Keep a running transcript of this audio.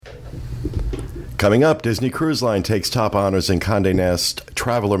Coming up, Disney Cruise Line takes top honors in Conde Nast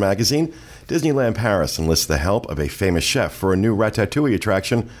Traveler Magazine. Disneyland Paris enlists the help of a famous chef for a new Ratatouille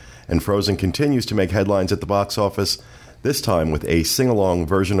attraction. And Frozen continues to make headlines at the box office, this time with a sing-along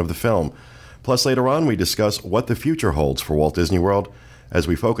version of the film. Plus, later on, we discuss what the future holds for Walt Disney World as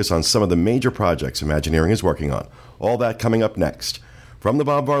we focus on some of the major projects Imagineering is working on. All that coming up next. From the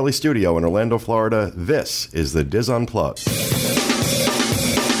Bob Varley Studio in Orlando, Florida, this is the Diz Unplugged.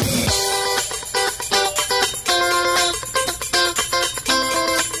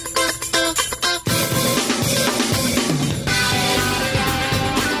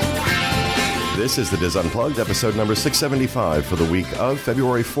 This is the Diz Unplugged, episode number 675 for the week of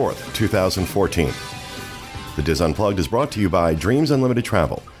February 4th, 2014. The Diz Unplugged is brought to you by Dreams Unlimited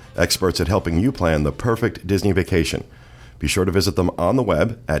Travel, experts at helping you plan the perfect Disney vacation. Be sure to visit them on the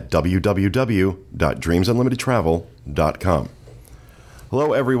web at www.dreamsunlimitedtravel.com.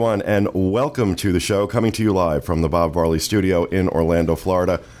 Hello, everyone, and welcome to the show, coming to you live from the Bob Varley Studio in Orlando,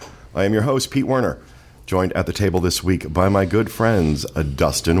 Florida. I am your host, Pete Werner, joined at the table this week by my good friends,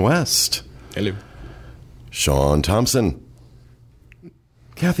 Dustin West. Hello. Sean Thompson.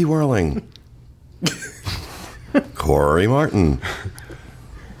 Kathy Whirling. Corey Martin.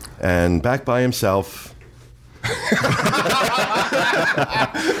 And back by himself,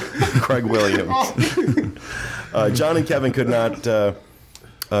 Craig Williams. John and Kevin could not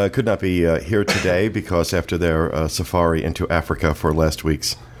be here today because after their safari into Africa for last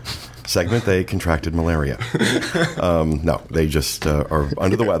week's segment, they contracted malaria. No, they just are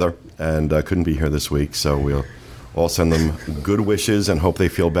under the weather and couldn't be here this week. So we'll all send them good wishes and hope they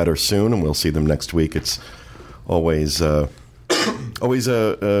feel better soon. And we'll see them next week. It's always not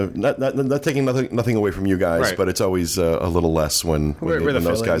taking nothing away from you guys, right. But it's always a little less when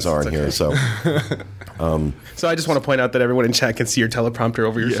those guys aren't here. So, so I just want to point out that everyone in chat can see your teleprompter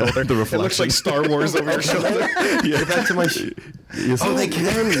over your shoulder. The reflection. It looks like Star Wars over your shoulder. Yeah, back to my. They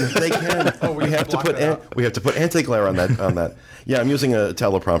can. They can. Oh, we have to put anti-glare on that. Yeah, I'm using a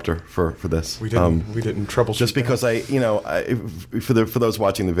teleprompter for this. We didn't troubleshoot. Just because for those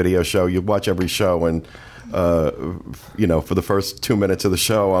watching the video show, you watch every show and. For the first 2 minutes of the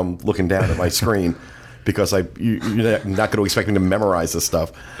show, I'm looking down at my screen because you're not going to expect me to memorize this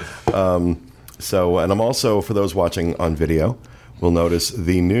stuff. And I'm also, for those watching on video, will notice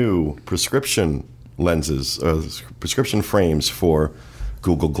the new prescription lenses, prescription frames for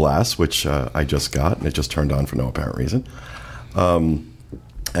Google Glass, which I just got, and it just turned on for no apparent reason.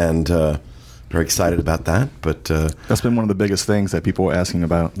 And very excited about that. But that's been one of the biggest things that people are asking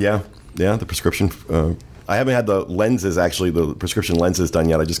about. Yeah, the prescription. I haven't had the prescription lenses done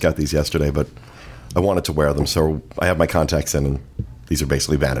yet. I just got these yesterday, but I wanted to wear them, so I have my contacts in, and these are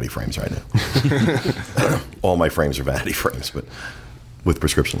basically vanity frames right now. All my frames are vanity frames, but with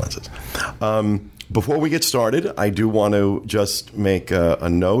prescription lenses. Before we get started, I do want to just make a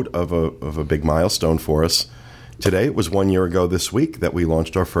note of a big milestone for us. Today, it was 1 year ago this week that we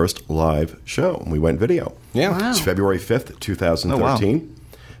launched our first live show, and we went video. Yeah. Wow. It's February 5th, 2013. Oh, wow.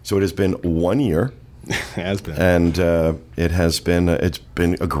 So it has been 1 year. It has been. And it's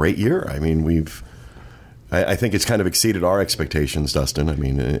been a great year. I mean, I think it's kind of exceeded our expectations, Dustin. I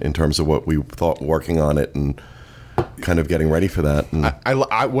mean, in terms of what we thought working on it and kind of getting ready for that. And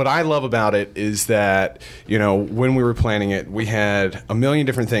what I love about it is that, when we were planning it, we had a million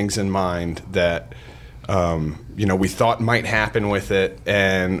different things in mind that we thought might happen with it,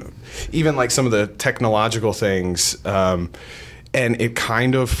 and even like some of the technological things. And it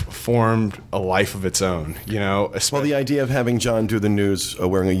kind of formed a life of its own, Well, the idea of having John do the news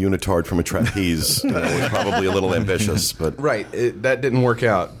wearing a unitard from a trapeze was probably a little ambitious, but right, that didn't work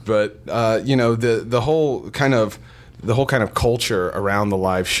out. But the whole kind of culture around the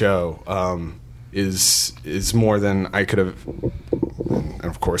live show is more than I could have. And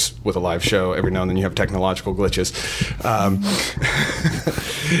of course, with a live show, every now and then you have technological glitches.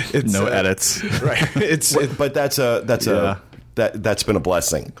 It's no edits, right? But that's been a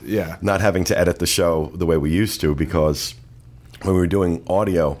blessing. Yeah, not having to edit the show the way we used to, because when we were doing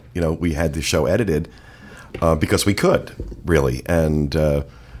audio, we had the show edited because we could really, and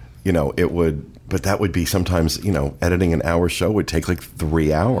it would. But that would be sometimes, editing an hour show would take like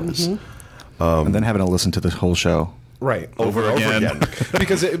 3 hours, and then having to listen to the whole show. Right. Over again.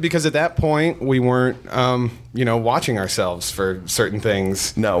 because at that point we weren't watching ourselves for certain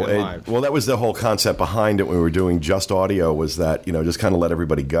things. No, well, that was the whole concept behind it when we were doing just audio, was that just kind of let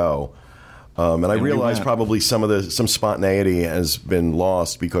everybody go. And I realized probably some spontaneity has been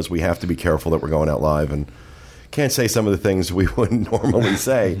lost because we have to be careful that we're going out live and can't say some of the things we wouldn't normally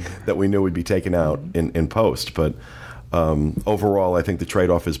say that we knew would be taken out in post. But overall, I think the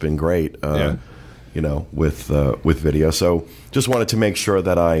trade-off has been great. with video. So just wanted to make sure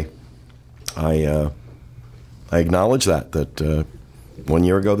that I acknowledge that 1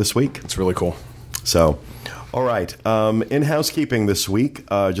 year ago this week. It's really cool. So, all right. In housekeeping this week,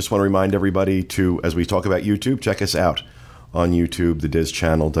 just want to remind everybody to, as we talk about YouTube, check us out on YouTube, the Diz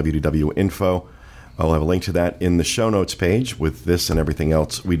channel, WDW Info. I'll have a link to that in the show notes page with this and everything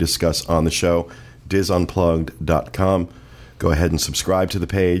else we discuss on the show, DizUnplugged.com. Go ahead and subscribe to the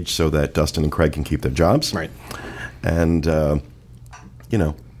page so that Dustin and Craig can keep their jobs. Right. And,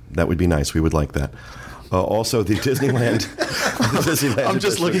 that would be nice. We would like that. Also, the Disneyland. I'm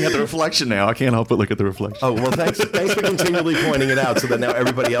just looking at the reflection now. I can't help but look at the reflection. Oh, well, thanks for continually pointing it out so that now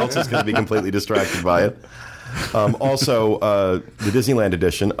everybody else is going to be completely distracted by it. Also, the Disneyland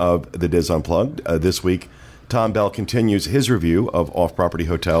edition of the Diz Unplugged. This week, Tom Bell continues his review of off-property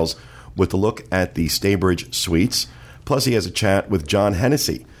hotels with a look at the Staybridge Suites. Plus, he has a chat with John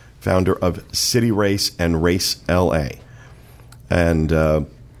Hennessy, founder of City Race and Race LA. And,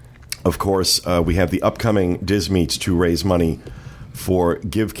 of course, we have the upcoming Diz Meets to raise money for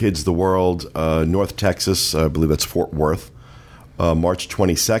Give Kids the World, North Texas, I believe that's Fort Worth, March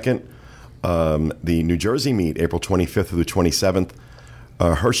 22nd. The New Jersey Meet, April 25th through the 27th.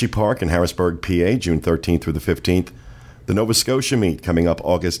 Hershey Park in Harrisburg, PA, June 13th through the 15th. The Nova Scotia Meet coming up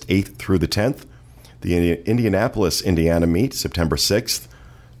August 8th through the 10th. The Indianapolis, Indiana Meet, September 6th.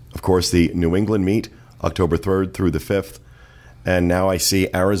 Of course, the New England Meet, October 3rd through the 5th. And now I see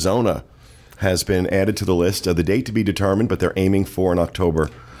Arizona has been added to the list. The date to be determined, but they're aiming for an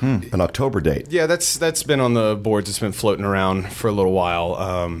October date. Yeah, that's been on the boards. It's been floating around for a little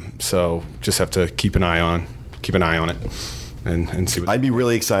while. So just have to keep an eye on it and see. I'd be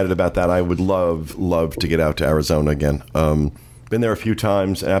really excited about that. I would love to get out to Arizona again. Been there a few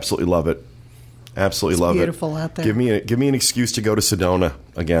times and absolutely love it. Absolutely love it. It's beautiful out there. Give me an excuse to go to Sedona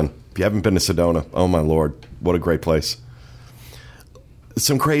again. If you haven't been to Sedona, oh my Lord, what a great place.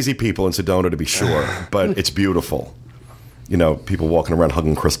 Some crazy people in Sedona, to be sure, but it's beautiful. People walking around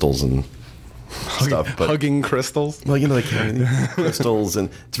hugging crystals and stuff. But, hugging crystals? Well, they carry these crystals, and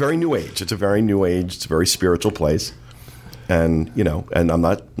it's very new age. It's a very new age. It's a very spiritual place. And, and I'm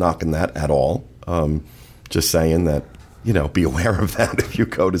not knocking that at all. Just saying that, be aware of that if you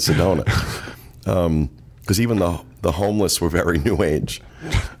go to Sedona. Because even the homeless were very new age.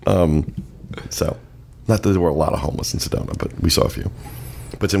 So, not that there were a lot of homeless in Sedona, but we saw a few.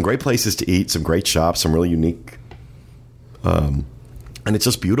 But some great places to eat, some great shops, some really unique. And it's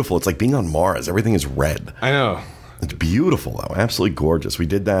just beautiful. It's like being on Mars. Everything is red. I know. It's beautiful, though. Absolutely gorgeous. We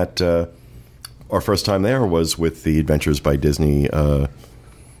did that. Our first time there was with the Adventures by Disney. Well,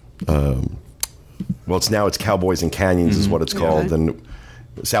 it's Cowboys and Canyons is what it's called, and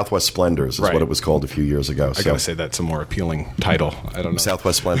Southwest Splendors is what it was called a few years ago. I gotta say that's a more appealing title. I don't know.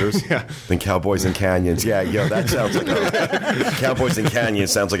 Southwest Splendors? Yeah. Then Cowboys and Canyons. Yeah, that sounds like Cowboys and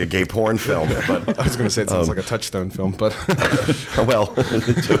Canyons sounds like a gay porn film. But I was gonna say it sounds like a Touchstone film, but well,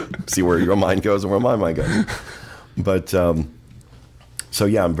 see where your mind goes and where my mind goes. But so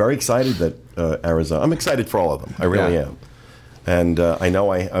yeah, I'm very excited that Arizona. I'm excited for all of them. I really am. And I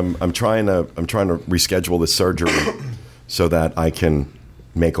know I'm trying to reschedule this surgery so that I can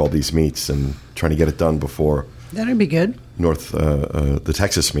make all these meets and trying to get it done before that'd be good. The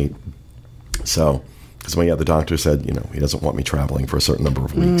Texas meet. So, because the doctor said, he doesn't want me traveling for a certain number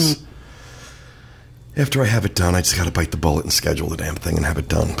of weeks. After I have it done, I just got to bite the bullet and schedule the damn thing and have it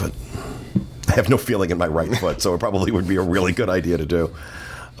done. But I have no feeling in my right foot, so it probably would be a really good idea to do.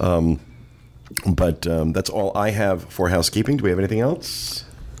 But that's all I have for housekeeping. Do we have anything else?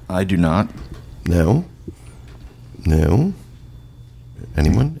 I do not. No.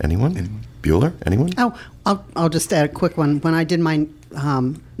 Anyone? Bueller? Anyone? Oh, I'll just add a quick one. When I did my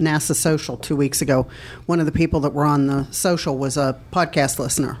NASA social 2 weeks ago, one of the people that were on the social was a podcast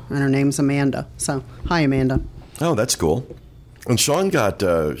listener, and her name's Amanda. So, hi, Amanda. Oh, that's cool. And Sean got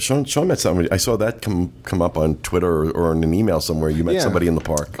Sean met somebody. I saw that come up on Twitter or in an email somewhere. You met somebody in the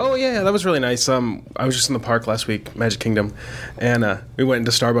park. Oh yeah, that was really nice. I was just in the park last week, Magic Kingdom, and we went into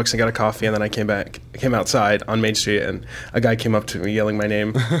Starbucks and got a coffee, and then I came outside on Main Street, and a guy came up to me yelling my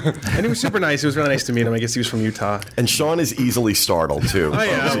name, and he was super nice. It was really nice to meet him. I guess he was from Utah. And Sean is easily startled too. Oh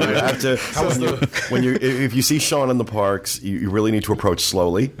yeah. So you have to if you see Sean in the parks, you really need to approach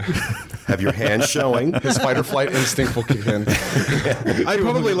slowly. Have your hands showing. His fight or flight instinct will kick in. I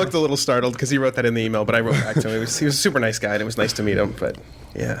probably looked a little startled because he wrote that in the email, but I wrote back to him. He was a super nice guy, and it was nice to meet him. But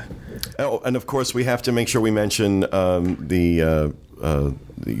yeah. Oh, and of course we have to make sure we mention you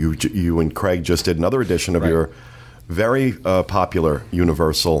and Craig just did another edition of your very popular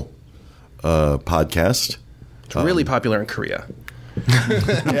Universal podcast. It's really popular in Korea.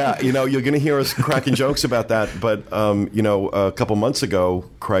 Yeah, you're going to hear us cracking jokes about that. But, a couple months ago,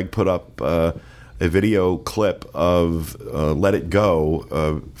 Craig put up a video clip of Let It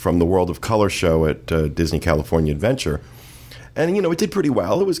Go from the World of Color show at Disney California Adventure. And, it did pretty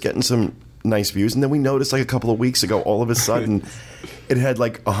well. It was getting some nice views. And then we noticed like a couple of weeks ago, all of a sudden, it had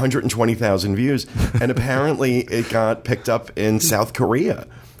like 120,000 views. And apparently it got picked up in South Korea.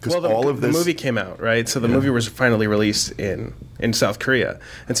 Well, the movie came out, right? So the movie was finally released in South Korea.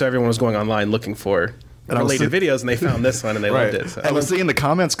 And so everyone was going online looking for related videos, and they found this one, and they loved it. So. I was seeing the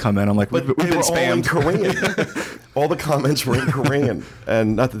comments come in. I'm like, we've been spammed. All in Korean. All the comments were in Korean.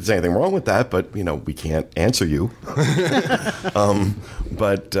 And not that there's anything wrong with that, but, we can't answer you.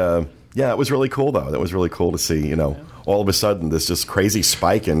 Yeah, it was really cool, though. That was really cool to see, all of a sudden, this just crazy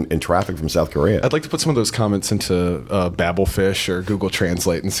spike in traffic from South Korea. I'd like to put some of those comments into Babelfish or Google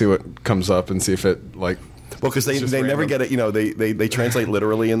Translate and see what comes up and see if it, like... Well, because they never get it, they translate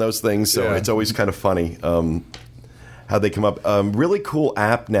literally in those things, so it's always kind of funny how they come up. Really cool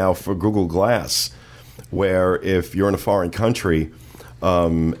app now for Google Glass, where if you're in a foreign country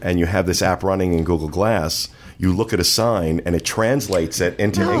and you have this app running in Google Glass, you look at a sign and it translates it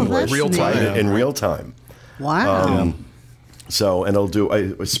into English in real time. Wow. And it'll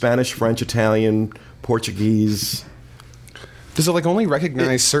do Spanish, French, Italian, Portuguese. Does it only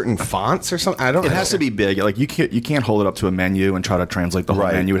recognize certain fonts or something? I don't know. It has to be big. Like you can't hold it up to a menu and try to translate the whole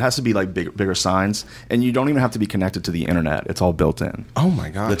menu. It has to be like bigger signs, and you don't even have to be connected to the internet. It's all built in. Oh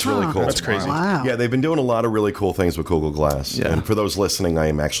my god, that's really cool. That's crazy. Wow. Yeah, they've been doing a lot of really cool things with Google Glass. Yeah. And for those listening, I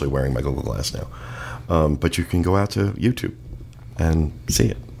am actually wearing my Google Glass now. But you can go out to YouTube and see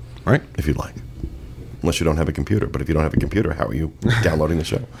it, right? If you'd like. Unless you don't have a computer. But if you don't have a computer, how are you downloading the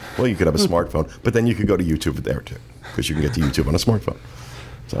show? Well, you could have a smartphone, but then you could go to YouTube there too, because you can get to YouTube on a smartphone.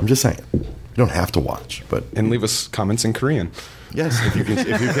 So I'm just saying, you don't have to watch, but and leave us comments in Korean. Yes, if you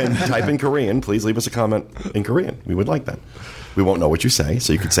can type in Korean, please leave us a comment in Korean. We would like that. We won't know what you say,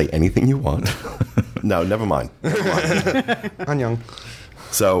 so you can say anything you want. No, never mind. Annyeong.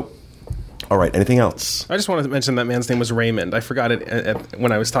 So. All right, anything else? I just wanted to mention that man's name was Raymond. I forgot it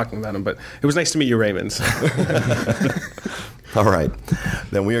when I was talking about him, but it was nice to meet you, Raymond. All right.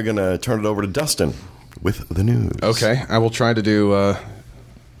 Then we are going to turn it over to Dustin with the news. Okay, I will try to do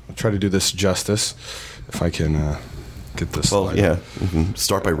this justice if I can get this. Well, yeah,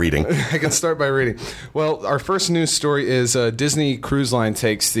 start by reading. I can start by reading. Well, our first news story is Disney Cruise Line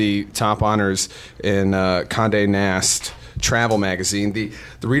takes the top honors in Conde Nast Travel Magazine. The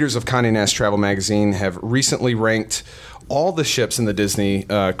readers of Conde Nast Travel Magazine have recently ranked all the ships in the Disney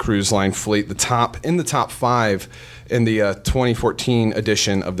Cruise Line fleet the top 5 in the 2014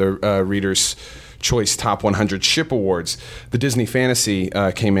 edition of the Reader's Choice Top 100 Ship Awards. The Disney Fantasy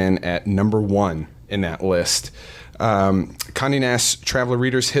came in at number 1 in that list. Conde Nast Traveler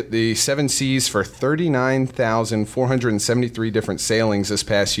readers hit the 7 seas for 39,473 different sailings this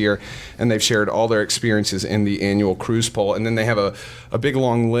past year, and they've shared all their experiences in the annual cruise poll. And then they have a big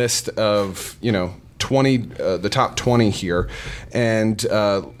long list of 20 the top 20 here, and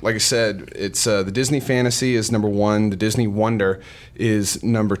like I said, it's the Disney Fantasy is number 1, the Disney Wonder is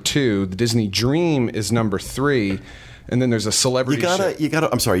number 2, the Disney Dream is number 3, and then there's a celebrity. You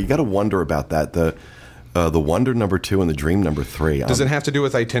gotta wonder about that. The Wonder number 2 and the Dream number 3. Does it have to do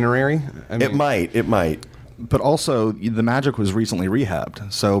with itinerary? I mean, it might. But also, the Magic was recently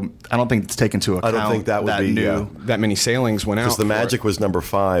rehabbed, so I don't think it's taken into account. I don't think that would be that many sailings went out. Because the Magic was number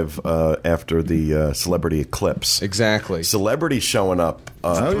 5 after the Celebrity Eclipse. Exactly. Celebrity showing up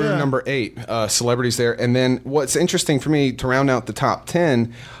through number 8. Celebrities there, and then what's interesting for me to round out the top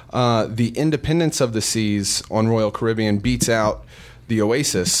 10, the Independence of the Seas on Royal Caribbean beats out the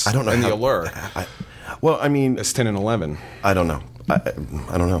Oasis. I don't know and the Allure. Well, I mean, it's 10 and 11. I don't know. I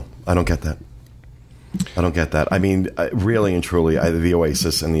don't know. I don't get that. I mean, really and truly, the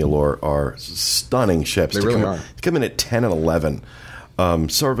Oasis and the Allure are stunning ships. They really are. Come in at 10 and 11.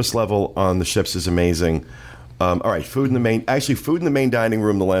 Service level on the ships is amazing. All right, food in the main dining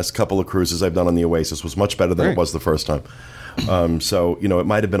room the last couple of cruises I've done on the Oasis was much better than it was the first time. So, it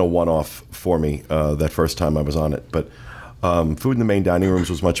might have been a one-off for me that first time I was on it. But food in the main dining rooms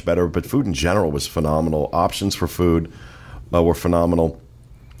was much better, but food in general was phenomenal. Options for food were phenomenal.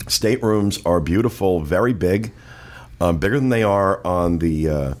 Staterooms are beautiful, very big, bigger than they are on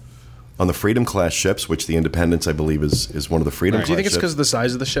the Freedom class ships, which the Independence, I believe, is one of the Freedom class ships. Do you think it's because of the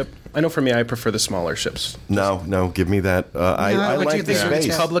size of the ship? I know for me, I prefer the smaller ships. No, give me that. I like the space.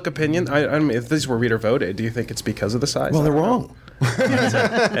 It's public opinion. I mean, if these were reader voted, do you think it's because of the size? Well, they're wrong.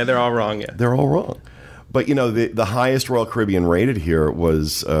 And they're all wrong, yeah. They're all wrong. But, the highest Royal Caribbean rated here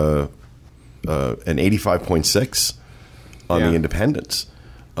was an 85.6. on the independents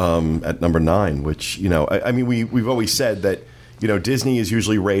at number 9, which, I mean, we've always said that, Disney is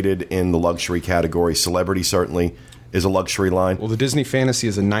usually rated in the luxury category. Celebrity certainly is a luxury line. Well, the Disney Fantasy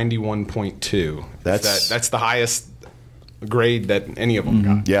is a 91.2. That's the highest grade that any of them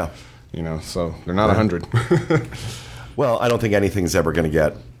got. Yeah. So they're not 100. Well, I don't think anything's ever going to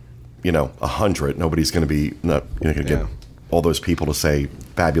get, 100. Nobody's going to be going to get all those people to say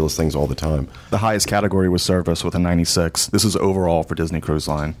fabulous things all the time. The highest category was service with a 96. This is overall for Disney Cruise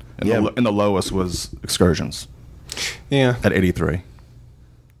Line. And the lowest was excursions. Yeah. At 83.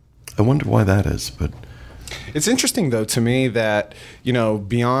 I wonder why that is, but... It's interesting, though, to me that,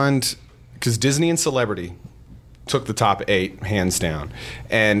 beyond... Because Disney and Celebrity took the top 8, hands down.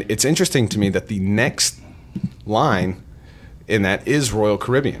 And it's interesting to me that the next line in that is Royal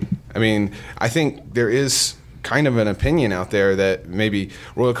Caribbean. I mean, I think there is kind of an opinion out there that maybe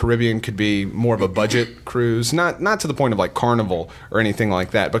Royal Caribbean could be more of a budget cruise, not to the point of like Carnival or anything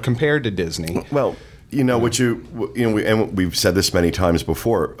like that, but compared to Disney. Well, we've said this many times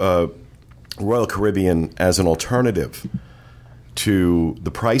before, Royal Caribbean as an alternative to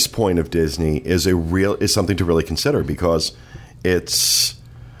the price point of Disney is something to really consider, because it's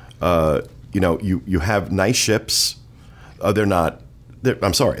you have nice ships.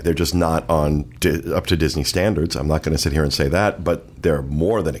 They're just not up to Disney standards. I'm not going to sit here and say that, but they're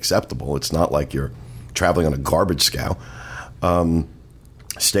more than acceptable. It's not like you're traveling on a garbage scow.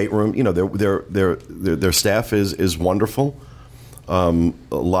 Stateroom, their staff is wonderful. A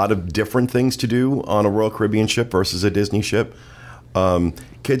lot of different things to do on a Royal Caribbean ship versus a Disney ship.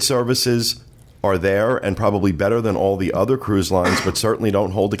 Kid services are there and probably better than all the other cruise lines, but certainly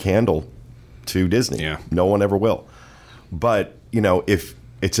don't hold a candle to Disney. Yeah. No one ever will. But, if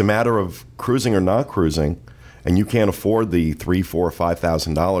it's a matter of cruising or not cruising, and you can't afford the $3,000, $4,000,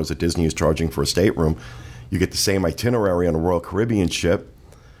 $5,000 that Disney is charging for a stateroom, you get the same itinerary on a Royal Caribbean ship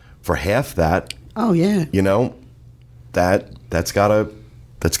for half that. Oh yeah. That's gotta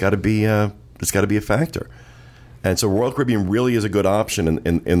be a factor. And so Royal Caribbean really is a good option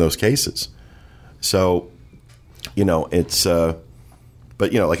in those cases. So, it's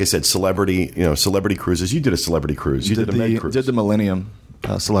but like I said, celebrity cruises. You did a celebrity cruise. You did a Med cruise. Did the Millennium,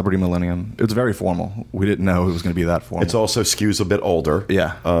 Celebrity Millennium. It was very formal. We didn't know it was going to be that formal. It's also skews a bit older.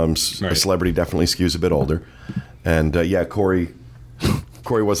 Yeah. Right. A celebrity definitely skews a bit older. And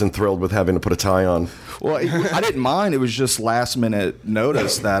Corey wasn't thrilled with having to put a tie on. Well, I didn't mind. It was just last minute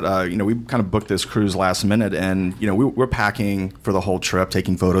notice that we kind of booked this cruise last minute, and we're packing for the whole trip,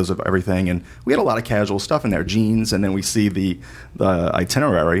 taking photos of everything, and we had a lot of casual stuff in there, jeans, and then we see the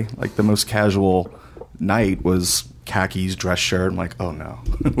itinerary. Like the most casual night was khakis, dress shirt. I'm like, oh no,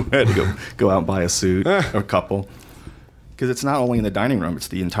 we had to go out and buy a suit or a couple, because it's not only in the dining room; it's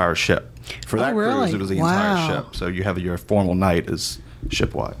the entire ship. For that cruise, it was the entire ship. So you have your formal night is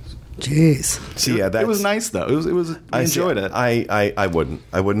ship-wise. Jeez. See, it was nice though. It was. I enjoyed it. I wouldn't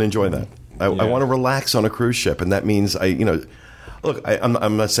enjoy that. I want to relax on a cruise ship, and that means look.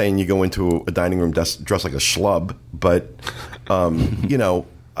 I'm not saying you go into a dining room dressed like a schlub, but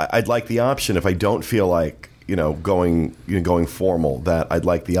I'd like the option if I don't feel like going formal. That I'd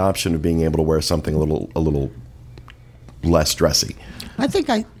like the option of being able to wear something a little less dressy. I think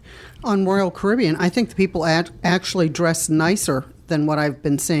on Royal Caribbean, I think the people actually dress nicer than what I've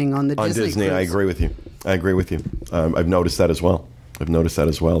been seeing on the Disney cruise. I agree with you. I've noticed that as well.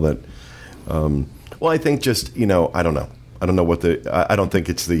 That, I think just, I don't know. I don't know I don't think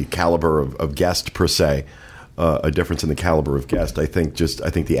it's the caliber of guest per se, a difference in the caliber of guest. I think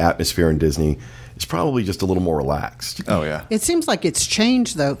the atmosphere in Disney is probably just a little more relaxed. Oh, yeah. It seems like it's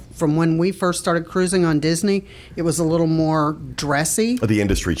changed, though, from when we first started cruising on Disney. It was a little more dressy. The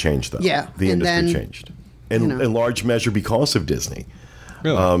industry changed, though. Yeah. The industry changed. In large measure because of Disney.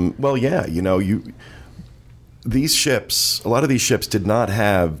 Really? These ships, a lot of these ships did not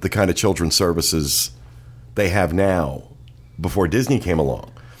have the kind of children's services they have now before Disney came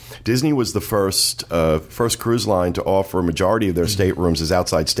along. Disney was the first cruise line to offer a majority of their staterooms as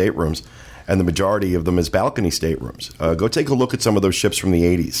outside staterooms, and the majority of them as balcony staterooms. Go take a look at some of those ships from the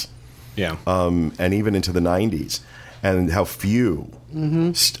 80s. Yeah. And even into the 90s. And how few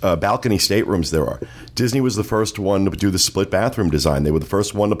balcony staterooms there are. Disney was the first one to do the split bathroom design. They were the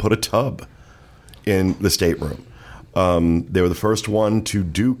first one to put a tub in the stateroom. They were the first one to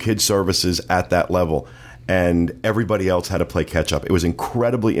do kid services at that level. And everybody else had to play catch up. It was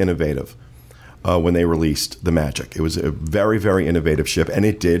incredibly innovative when they released the Magic. It was a very, very innovative ship, and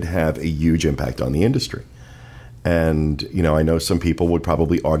it did have a huge impact on the industry. And, I know some people would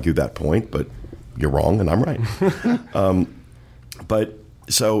probably argue that point, but you're wrong and I'm right. But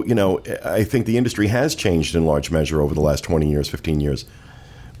So, I think the industry has changed in large measure over the last 20 years, 15 years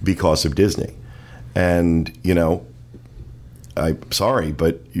because of Disney. And, I'm sorry,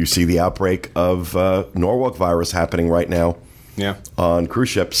 but you see the outbreak of Norwalk virus happening right now on cruise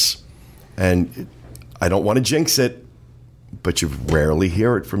ships. And I don't want to jinx it, but you rarely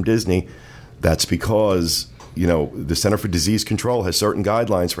hear it from Disney. That's because, the Center for Disease Control has certain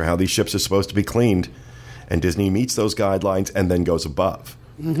guidelines for how these ships are supposed to be cleaned. And Disney meets those guidelines and then goes above.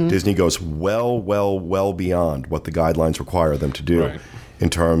 Mm-hmm. Disney goes well beyond what the guidelines require them to do in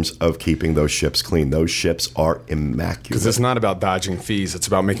terms of keeping those ships clean. Those ships are immaculate. Because it's not about dodging fees. It's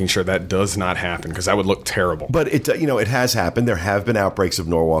about making sure that does not happen, because that would look terrible. But it has happened. There have been outbreaks of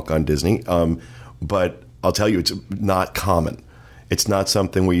Norwalk on Disney. But I'll tell you, it's not common. It's not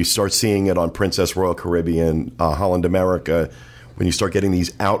something where you start seeing it on Princess Royal Caribbean, Holland America. When you start getting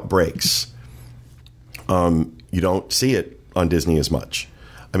these outbreaks, you don't see it on Disney as much.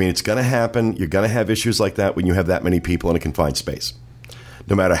 I mean, it's going to happen. You're going to have issues like that when you have that many people in a confined space,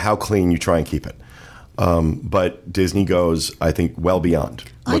 no matter how clean you try and keep it. But Disney goes, I think, well beyond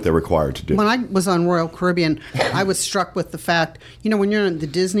what they're required to do. When I was on Royal Caribbean, I was struck with the fact, when you're on the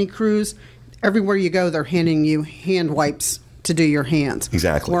Disney cruise, everywhere you go, they're handing you hand wipes to do your hands.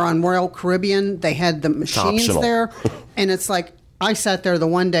 Exactly. Where on Royal Caribbean, they had the machines there. And it's like, I sat there the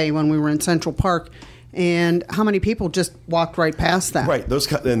one day when we were in Central Park, and how many people just walked right past that? Right.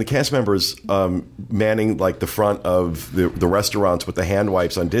 And the cast members manning like the front of the restaurants with the hand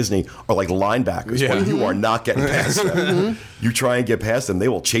wipes on Disney are like linebackers. Yeah. Well, you are not getting past them. You try and get past them, they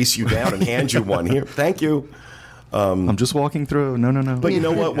will chase you down and hand you one. Here, thank you. I'm just walking through. No. But you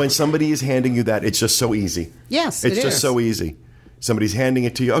know what? When somebody is handing you that, it's just so easy. Yes, it's just so easy. Somebody's handing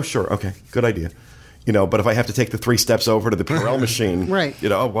it to you. Oh, sure. Okay. Good idea. But if I have to take the 3 steps over to the Purell machine, right.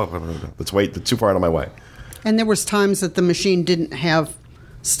 Let's wait. It's too far out of my way. And there was times that the machine didn't have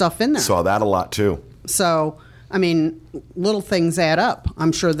stuff in there. Saw that a lot, too. So, I mean, little things add up.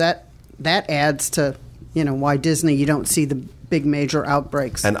 I'm sure that adds to, why Disney, you don't see the big major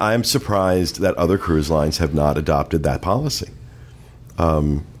outbreaks. And I'm surprised that other cruise lines have not adopted that policy.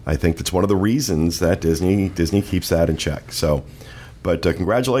 I think that's one of the reasons that Disney keeps that in check. So... But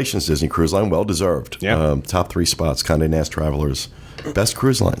congratulations, Disney Cruise Line. Well deserved. Yeah. Top 3 spots, Conde Nast Travelers. Best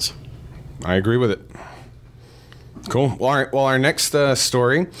cruise lines. I agree with it. Cool. Well, our next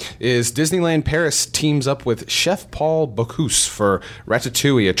story is Disneyland Paris teams up with Chef Paul Bocuse for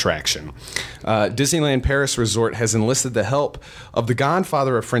Ratatouille attraction. Disneyland Paris Resort has enlisted the help of the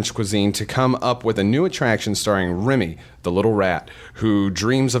godfather of French cuisine to come up with a new attraction starring Remy, the little rat, who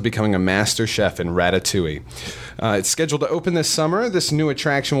dreams of becoming a master chef in Ratatouille. It's scheduled to open this summer. This new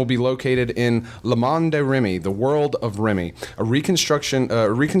attraction will be located in Le Monde de Remy, the world of Remy, a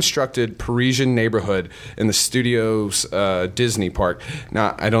reconstructed Parisian neighborhood in the studio's Disney park.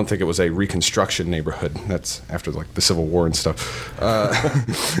 Now, I don't think it was a reconstruction neighborhood. That's after the Civil War and stuff.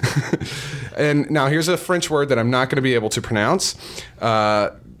 And now here's a French word that I'm not going to be able to pronounce.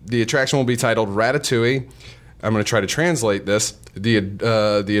 The attraction will be titled Ratatouille. I'm going to try to translate this. The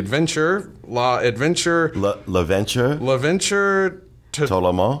adventure, l'adventure, L'Aventure,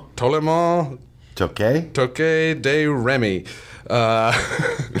 Tolement, Toque de Remy.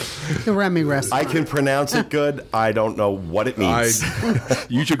 The Remy restaurant. I can pronounce it good. I don't know what it means.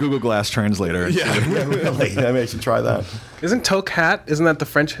 Use your Google Glass translator. Yeah, really. Maybe I should try that. Isn't toque hat? Isn't that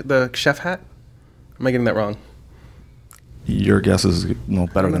the chef hat? Am I getting that wrong? Your guess is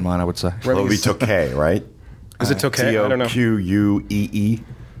better than mine, I would say. Well, it would be Toque, right? Is it Toque? I don't know. Toquee.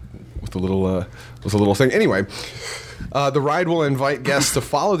 With a little thing. Anyway, the ride will invite guests to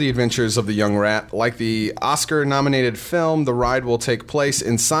follow the adventures of the young rat. Like the Oscar-nominated film, the ride will take place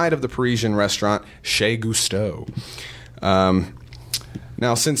inside of the Parisian restaurant Chez Gusteau.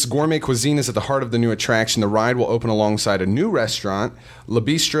 Now, since gourmet cuisine is at the heart of the new attraction, the ride will open alongside a new restaurant, Le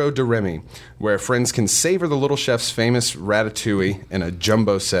Bistro de Remy, where friends can savor the little chef's famous ratatouille in a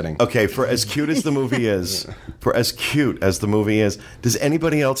jumbo setting. Okay, for as cute as the movie is, does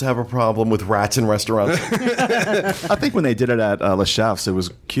anybody else have a problem with rats in restaurants? I think when they did it at Le Chef's, it was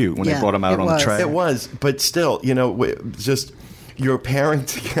cute when they brought them out on the tray. It was, but still, just you're pairing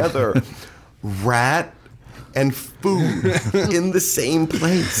together rat and food in the same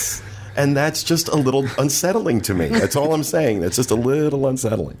place. And that's just a little unsettling to me. That's all I'm saying. That's just a little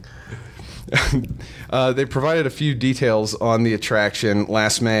unsettling. They provided a few details on the attraction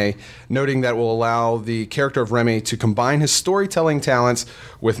last May, noting that it will allow the character of Remy to combine his storytelling talents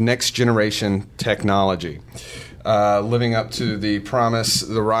with next-generation technology. Living up to the promise,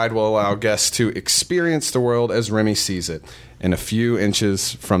 the ride will allow guests to experience the world as Remy sees it, in a few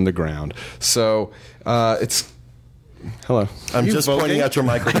inches from the ground. So it's Hello. I'm just pointing out your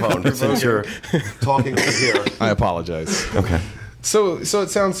microphone since you're talking to here. I apologize. Okay. So it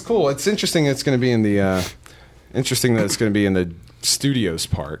sounds cool. It's interesting. It's going to be in the interesting that it's going to be in the Studios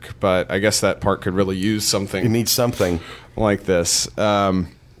Park, but I guess that park could really use something. You need something like this. I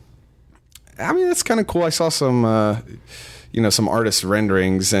mean, it's kind of cool. I saw some, some artist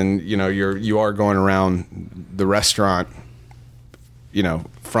renderings, and you are going around the restaurant,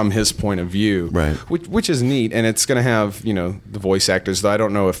 from his point of view, right? Which is neat, and it's going to have the voice actors. Though I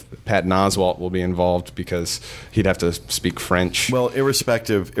don't know if Patton Oswalt will be involved because he'd have to speak French. Well,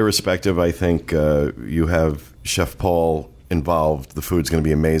 irrespective, I think you have Chef Paul involved. The food's going to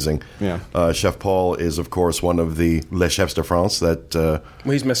be amazing. Yeah. Chef Paul is, of course, one of the Les Chefs de France. That well,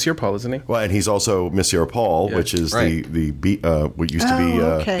 he's Monsieur Paul, isn't he? Well, and he's also Monsieur Paul, which is right. what used to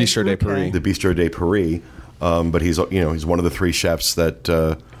be Bistro de Paris. The Bistro de Paris. But he's one of the 3 chefs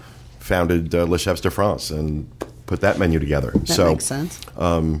that founded Les Chefs de France and put that menu together. That makes sense.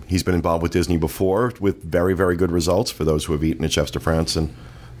 He's been involved with Disney before with very, very good results for those who have eaten at Chefs de France and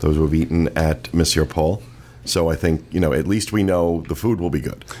those who have eaten at Monsieur Paul. So I think, at least we know the food will be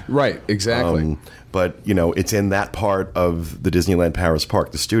good. Right, exactly. But, it's in that part of the Disneyland Paris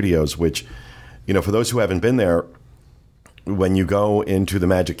park, the studios, which, for those who haven't been there, when you go into the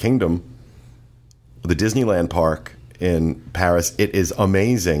Magic Kingdom, the Disneyland park in Paris, it is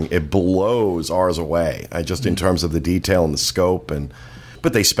amazing. It blows ours away, just in terms of the detail and the scope.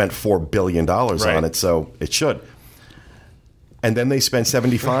 But they spent $4 billion on it, so it should. And then they spent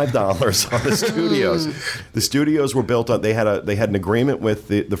 $75 on the studios. The studios were built on. They had an agreement with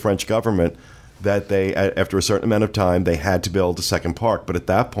the French government that they, after a certain amount of time, they had to build a second park. But at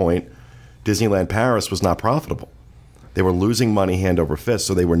that point, Disneyland Paris was not profitable. They were losing money hand over fist,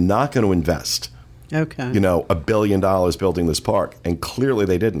 so they were not going to invest. Okay. $1 billion building this park, and clearly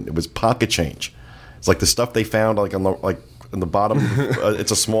they didn't. It was pocket change. It's like the stuff they found, on the bottom.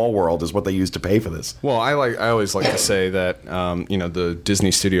 It's a small world is what they used to pay for this. Well, I always like to say that the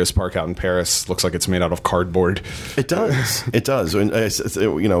Disney Studios park out in Paris looks like it's made out of cardboard. It does. It does. And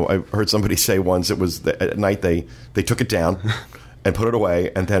I heard somebody say once it was at night they took it down and put it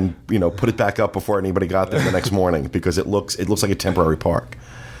away, and then put it back up before anybody got there the next morning because it looks like a temporary park.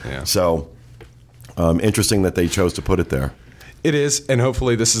 Yeah. So interesting that they chose to put it there. It is, and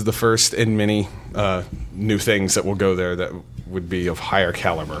hopefully this is the first in many new things that will go there that would be of higher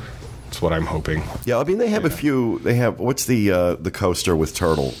caliber. That's what I'm hoping. Yeah, I mean they have a few. They have what's the coaster with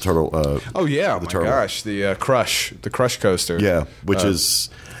turtle? Oh yeah, the my turtle. gosh, the Crush coaster. Yeah, which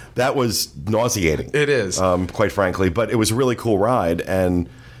that was nauseating. It is, quite frankly, but it was a really cool ride, and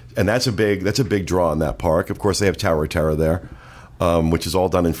that's a big draw in that park. Of course, they have Tower of Terror there, which is all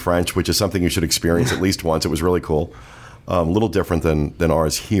done in French, which is something you should experience at least once. It was really cool. A little different than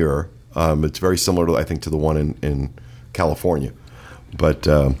ours here. It's very similar to, I think, to the one in California. But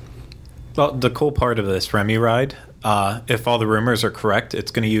well, the cool part of this Remy ride, if all the rumors are correct,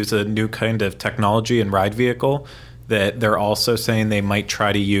 it's going to use a new kind of technology and ride vehicle that they're also saying they might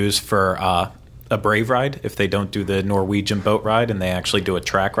try to use for a Brave ride if they don't do the Norwegian boat ride and they actually do a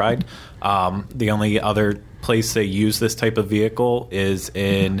track ride. The only other place they use this type of vehicle is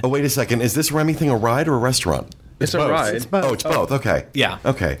in... Oh, wait a second. Is this Remy thing a ride or a restaurant? It's a ride. It's both. Oh, it's both. Okay. Yeah.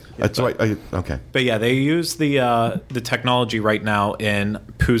 Okay. That's right. Okay. But yeah, they use the technology right now in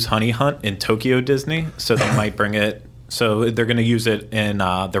Pooh's Honey Hunt in Tokyo Disney, so they might bring it. So they're going to use it in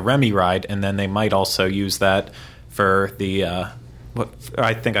the Remy ride, and then they might also use that for the what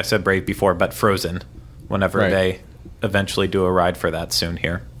I think I said Brave before, but Frozen. Whenever they eventually do a ride for that soon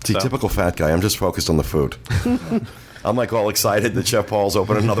here. See, typical fat guy. I'm just focused on the food. I'm like all excited that Chef Paul's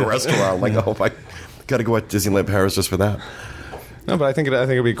opening another restaurant. I'm like, oh my. Got to go at Disneyland Paris just for that. No, but I think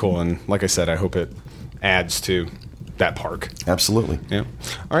it'd be cool, and like I said, I hope it adds to that park. Absolutely. Yeah.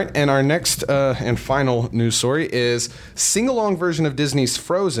 All right, and our next and final news story is sing-along version of Disney's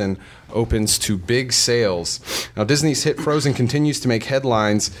Frozen opens to big sales. Now, Disney's hit Frozen continues to make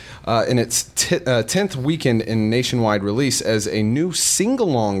headlines in its 10th weekend in nationwide release as a new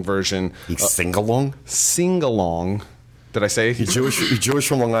sing-along version. Sing-along? Sing-along. Did I say? You're Jewish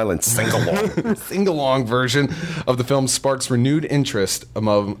from Long Island. Sing-along. Sing-along version of the film sparks renewed interest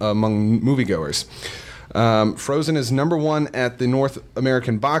among moviegoers. Frozen is number one at the North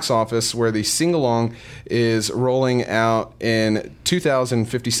American box office, where the sing-along is rolling out in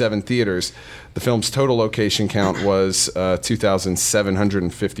 2,057 theaters. The film's total location count was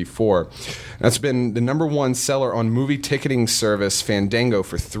 2,754. That's been the number one seller on movie ticketing service Fandango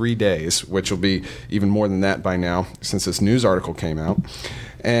for 3 days, which will be even more than that by now since this news article came out.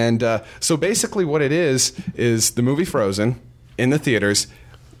 And so basically what it is the movie Frozen in the theaters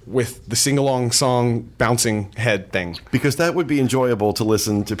with the sing-along song bouncing head thing. Because that would be enjoyable to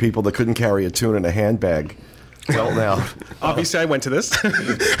listen to people that couldn't carry a tune in a handbag. Well, now. Obviously, I went to this.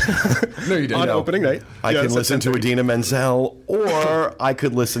 No, you didn't. On opening night. I can listen to Idina Menzel, or I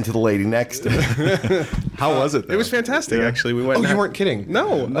could listen to the lady next to me. How was it, though? It was fantastic, actually. We went. Oh, you weren't kidding?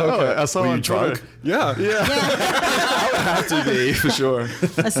 No. Okay. I saw Were on you drunk? Twitter. Yeah. I would have to be, for sure.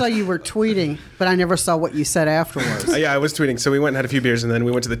 I saw you were tweeting, but I never saw what you said afterwards. Yeah, I was tweeting. So we went and had a few beers, and then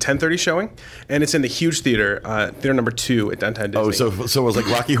we went to the 10:30 showing, and it's in the huge theater, theater number 2 at downtown Disney. Oh, so it was like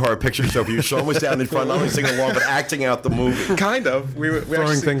Rocky Horror Picture Show. Sean was down in front, not only singing along, but acting out the movie. Kind of. We Throwing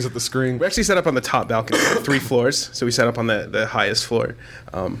actually, things at the screen. We actually set up on the top balcony, 3 floors. So we set up on the highest floor,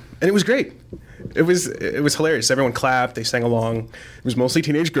 and it was great. It was hilarious. Everyone clapped. They sang along. It was mostly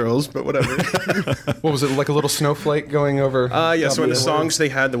teenage girls, but whatever. What was it, like a little snowflake going over? Yeah. So in the songs, they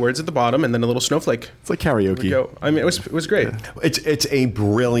had the words at the bottom, and then a little snowflake. It's like karaoke. Go. I mean, it was great. It's a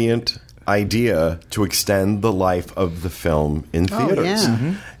brilliant idea to extend the life of the film in theaters. yeah.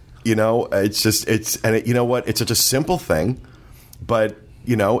 Mm-hmm. You know, you know what? It's such a simple thing, but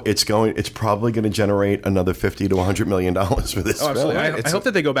you know, it's probably going to generate another $50 to $100 million for this film. Absolutely. I hope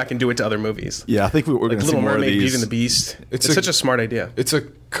that they go back and do it to other movies. Yeah, I think we're going to see Little more of Mermaid, these. Beauty and the Beast. It's such a smart idea. It's a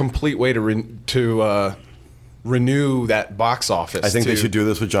complete way to renew that box office. I think they should do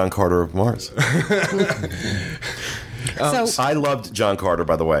this with John Carter of Mars. I loved John Carter,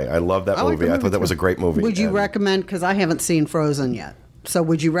 by the way. I loved that movie. I thought that was a great movie. Would you recommend, because I haven't seen Frozen yet, so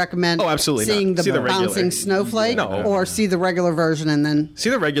would you recommend absolutely seeing not. See the regular. bouncing snowflake No. or see the regular version and then... See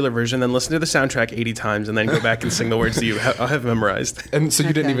the regular version, then listen to the soundtrack 80 times, and then go back and sing the words that you have memorized. And so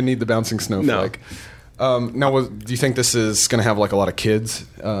you didn't even need the bouncing snowflake. Now, do you think this is going to have like a lot of kids?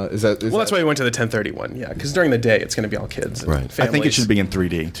 Is that That's why we went to the 10:30 one. Yeah, because during the day it's going to be all kids. And Right. families. I think it should be in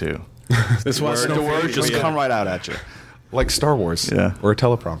 3D, too. This was The words just come right out at you. like Star Wars? Yeah. Or a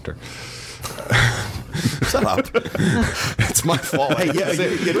teleprompter? Shut up. It's my fault. Hey, yeah,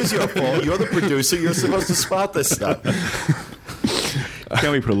 it is your fault. You're the producer. You're supposed to spot this stuff.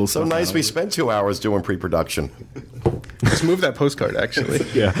 Can we put a little So nice we spent 2 hours doing pre-production. Just move that postcard, actually.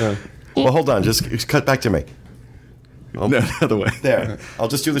 Yeah. Well, hold on. Just cut back to me. No, the other way. There. I'll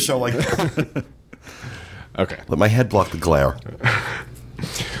just do the show like that. Okay. Let my head block the glare.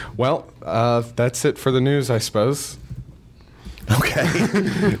 Well, that's it for the news, I suppose. Okay.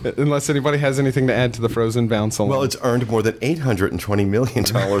 Unless anybody has anything to add to the Frozen bounce along. Well, it's earned more than $820 million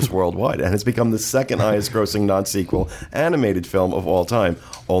worldwide and has become the second highest grossing non-sequel animated film of all time,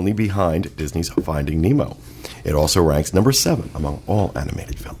 only behind Disney's Finding Nemo. It also ranks number 7 among all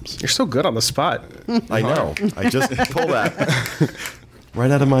animated films. You're so good on the spot. I know. I just pulled that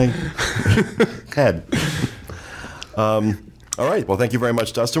right out of my head. All right. Well, thank you very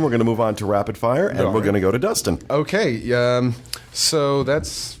much, Dustin. We're going to move on to Rapid Fire, and we're going to go to Dustin. Okay. So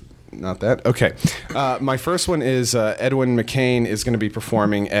that's not that. Okay. My first one is Edwin McCain is going to be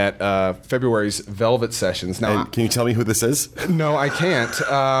performing at February's Velvet Sessions. Now, And can you tell me who this is? no, I can't.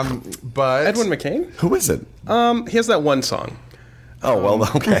 But Edwin McCain? Who is it? He has that one song. Oh, well,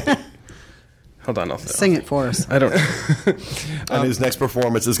 okay. Hold on, I'll Sing it for us. I don't know. And his next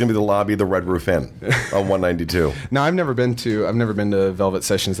performance is going to be the lobby of the Red Roof Inn on 192. Now, I've never been to Velvet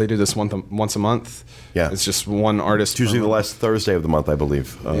Sessions. They do this once a month. Yeah. It's just one artist. It's usually the last Thursday of the month, I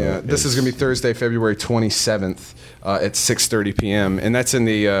believe. Yeah, this is going to be Thursday, February 27th at 6:30 p.m. And that's in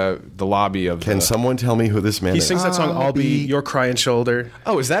the lobby of. Can someone tell me who this man He is? sings that song, I'll Be Your Crying Shoulder.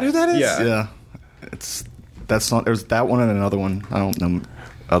 Oh, is that who that is? Yeah. Yeah. That's not. There's that one and another one. I don't know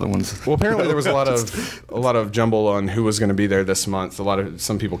other ones. Well, apparently there was a lot of jumble on who was going to be there this month.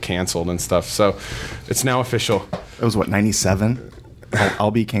 Some people canceled and stuff. So it's now official. It was what, 97? I'll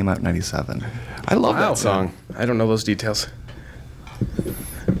Be came out in 97. I love Wow. that song. I don't know those details.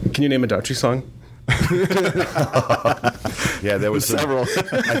 Can you name a Daughtry song? Yeah, there was several.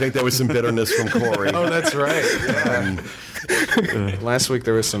 I think there was some bitterness from Corey. Oh, that's right. Last week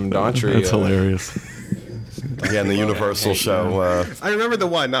there was some Daughtry. That's hilarious. Yeah, in the Universal show. I remember the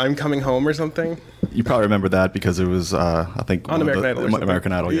one, I'm Coming Home or something. You probably remember that because it was, I think, On American Idol. or something.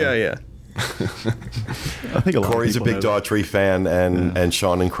 American Idol. Yeah. I think a lot Corey's a of big people know Daughtry fan, and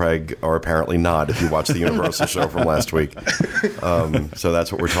Sean and Craig are apparently not, if you watch the Universal show from last week. So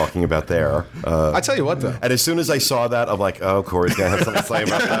that's what we're talking about there. I tell you what, though. And as soon as I saw that, I'm like, oh, Corey's going to have something to say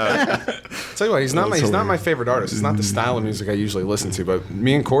about that. Tell you what, he's not my favorite artist. It's not the style of music I usually listen to. But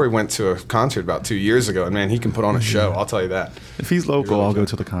me and Corey went to a concert about 2 years ago, and man, he can put on a show. I'll tell you that. If he's local, I'll go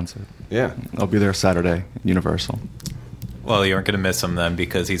to the concert. Yeah. I'll be there Saturday, Universal. Well, you aren't going to miss him then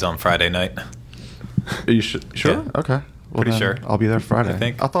because he's on Friday night. Are you sure? Yeah. Okay. Well, Pretty then sure. I'll be there Friday. I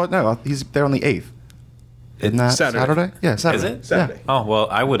think. I thought, no, he's there on the 8th. Isn't that Saturday. Yeah, Saturday. Is it? Saturday. Yeah. Oh, well,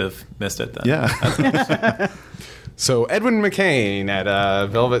 I would have missed it then. Yeah. So Edwin McCain at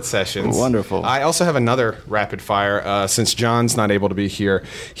Velvet Sessions. Wonderful. I also have another rapid fire. Since John's not able to be here,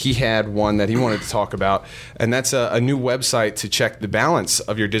 he had one that he wanted to talk about, and that's a new website to check the balance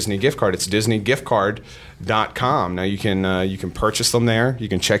of your Disney gift card. It's DisneyGiftCard.com. Now you can purchase them there. You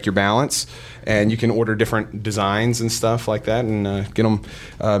can check your balance, and you can order different designs and stuff like that, and get them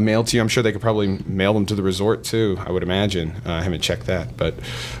mailed to you. I'm sure they could probably mail them to the resort too. I would imagine. I haven't checked that, but.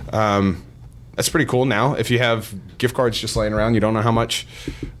 That's pretty cool. Now, if you have gift cards just laying around, you don't know how much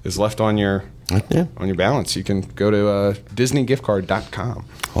is left on your balance. You can go to DisneyGiftCard.com.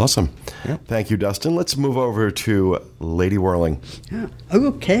 Awesome. Yeah. Thank you, Dustin. Let's move over to Lady Whirling. Yeah.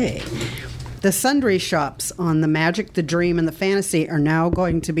 Okay. The sundry shops on the Magic, the Dream, and the Fantasy are now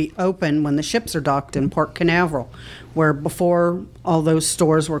going to be open when the ships are docked in Port Canaveral, where before all those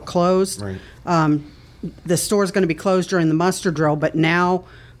stores were closed. Right. The store is going to be closed during the muster drill, but now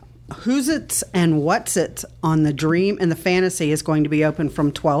Who's It's and What's It on the Dream and the Fantasy is going to be open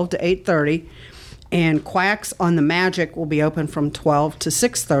from 12 to 8:30, and Quacks on the Magic will be open from 12 to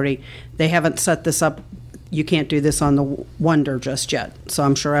 6:30. They haven't set this up. You can't do this on the Wonder just yet, so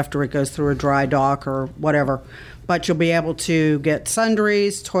I'm sure after it goes through a dry dock or whatever. But you'll be able to get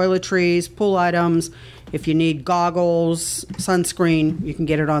sundries, toiletries, pool items. If you need goggles, sunscreen, you can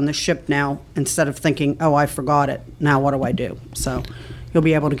get it on the ship now instead of thinking, oh, I forgot it. Now what do I do? So you'll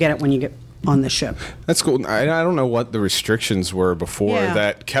be able to get it when you get on the ship. That's cool. I don't know what the restrictions were before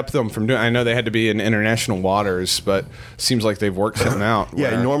that kept them from doing. I know they had to be in international waters, but seems like they've worked something out.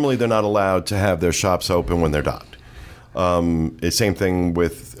 Yeah, normally they're not allowed to have their shops open when they're docked. It's same thing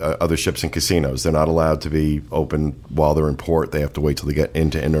with other ships and casinos. They're not allowed to be open while they're in port. They have to wait till they get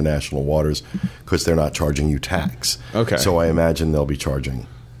into international waters because they're not charging you tax. Okay. So I imagine they'll be charging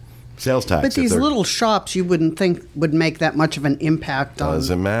sales tax. But these little shops you wouldn't think would make that much of an impact on.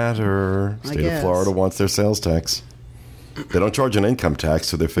 Doesn't matter. I State of guess. Florida wants their sales tax. They don't charge an income tax,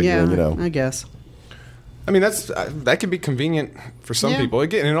 so they're figuring, I guess. I mean, that could be convenient for some people.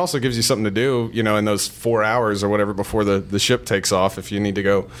 Again, it also gives you something to do, in those 4 hours or whatever before the ship takes off. If you need to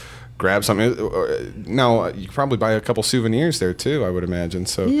go grab something, now you could probably buy a couple souvenirs there too. I would imagine.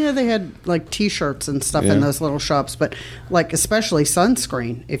 So yeah, they had like T-shirts and stuff in those little shops, but like especially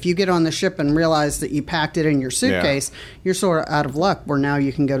sunscreen. If you get on the ship and realize that you packed it in your suitcase, you're sort of out of luck. Where now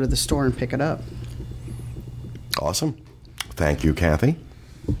you can go to the store and pick it up. Awesome. Thank you, Kathy.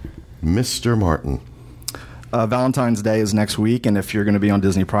 Mr. Martin. Valentine's Day is next week, and if you're going to be on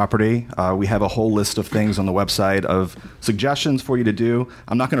Disney property, we have a whole list of things on the website of suggestions for you to do.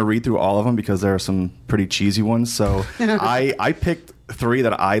 I'm not going to read through all of them because there are some pretty cheesy ones. So I picked 3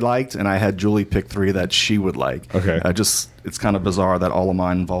 that I liked, and I had Julie pick 3 that she would like. Okay. It's kind of bizarre that all of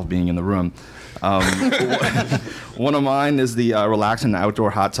mine involve being in the room. One of mine is the relaxing outdoor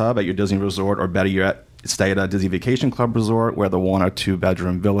hot tub at your Disney resort, or better yet, stay at a Disney Vacation Club resort where the 1 or 2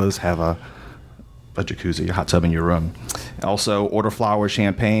 bedroom villas have a jacuzzi, a hot tub in your room. Also, order flowers,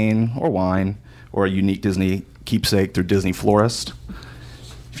 champagne, or wine, or a unique Disney keepsake through Disney Florist.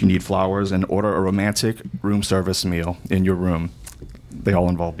 If you need flowers, and order a romantic room service meal in your room. They all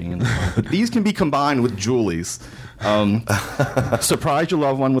involve being in the room. But these can be combined with Julie's. Surprise your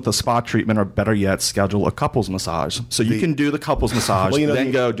loved one with a spa treatment, or better yet, schedule a couples massage. So you can do the couples massage,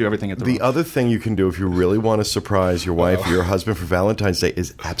 then go do everything at the room. The other thing you can do if you really want to surprise your wife or your husband for Valentine's Day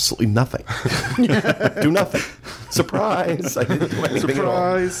is absolutely nothing. Do nothing. Surprise. I didn't do anything at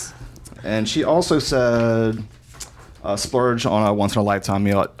all. Surprise. And she also said splurge on a once-in-a-lifetime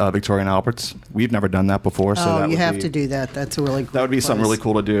meal at Victoria and Albert's. We've never done that before. So that you would have be, to do that. That's a really cool That would be place. something really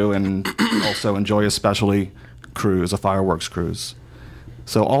cool to do, and also enjoy a specialty cruise, a fireworks cruise.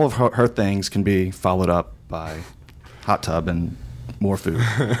 So all of her things can be followed up by hot tub and more food,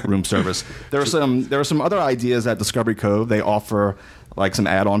 room service. There are some other ideas at Discovery Cove. They offer like some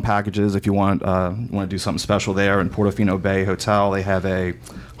add-on packages if you want to do something special there. In Portofino Bay Hotel, they have a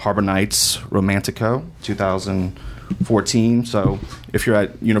Harbor Nights Romantico 2014. So if you're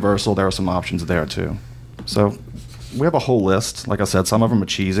at Universal, there are some options there too. So we have a whole list. Like I said, some of them are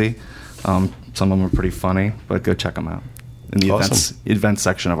cheesy. Some of them are pretty funny, but go check them out in the events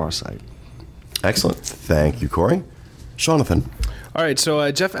section of our site. Excellent. Thank you, Corey. Jonathan. All right, so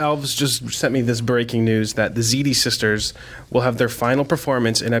Jeff Alves just sent me this breaking news that the Ziti sisters will have their final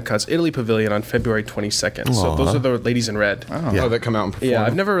performance in Epcot's Italy Pavilion on February 22nd. So those are the ladies in red. Oh, that come out and perform. Yeah,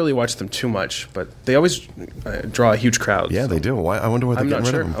 I've never really watched them too much, but they always draw a huge crowd. Yeah, they do. Why? I wonder why they're I'm getting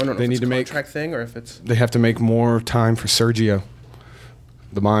not rid sure. of I them. don't know They if need it's to a make- contract thing or if it's... They have to make more time for Sergio,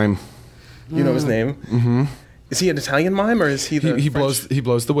 the mime. You know his name? Mm-hmm. Is he an Italian mime or is he the He French?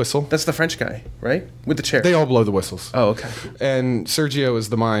 blows the whistle. That's the French guy, right? With the chair. They all blow the whistles. Oh, okay. And Sergio is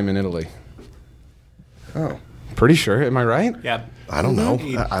the mime in Italy. Oh. Pretty sure. Am I right? Yeah. I don't know.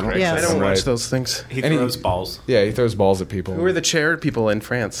 I don't. Yes. I don't watch Right. those things. He And he- throws balls. Yeah, he throws balls at people. Who are the chair people in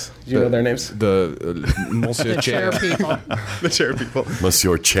France? Do you know their names? The Monsieur Chair Chair. people. The chair people.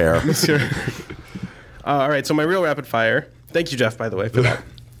 Monsieur Chair. All right, so my real rapid fire. Thank you, Jeff, by the way, for that.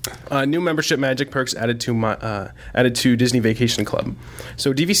 New membership magic perks added to Disney Vacation Club.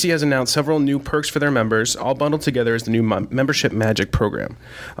 So DVC has announced several new perks for their members, all bundled together as the new membership magic program.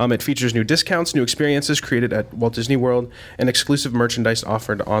 It features new discounts, new experiences created at Walt Disney World, and exclusive merchandise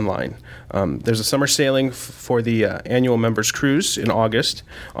offered online. There's a summer sailing for the annual members cruise in August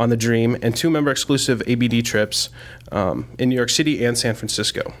on the Dream, and 2 member exclusive ABD trips in New York City and San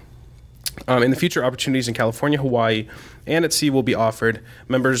Francisco. In the future, opportunities in California, Hawaii, and at sea will be offered.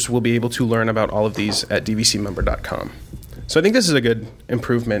 Members will be able to learn about all of these at dvcmember.com. So I think this is a good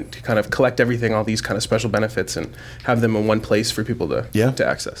improvement to kind of collect everything, all these kind of special benefits, and have them in one place for people to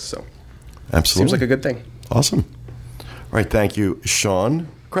access. So Absolutely. seems like a good thing. Awesome. All right. Thank you, Sean.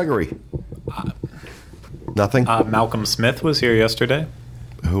 Gregory. Nothing? Malcolm Smith was here yesterday.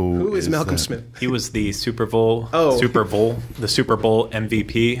 Who is Malcolm that? Smith? He was the Super Bowl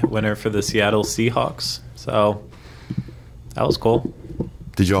MVP winner for the Seattle Seahawks. So that was cool.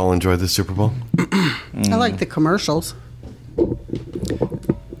 Did you all enjoy the Super Bowl? I like the commercials.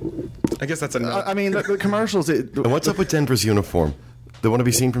 I guess that's a no. I mean, the commercials. And what's up with Denver's uniform? They want to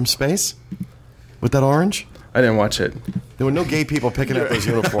be seen from space? With that orange? I didn't watch it. There were no gay people picking out those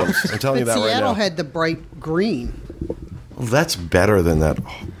uniforms. I'm telling you But that right Seattle now. had the bright green. Well, that's better than that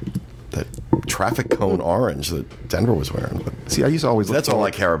traffic cone orange that Denver was wearing. But See, I used to always. that's all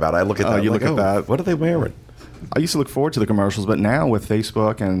I care about. I look at that. you I'm look at that. What are they wearing? I used to look forward to the commercials, but now with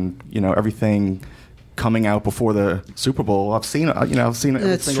Facebook and everything coming out before the Super Bowl, I've seen every That's single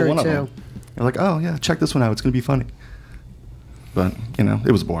true, one of too. them. You're like, oh yeah, check this one out. It's going to be funny. But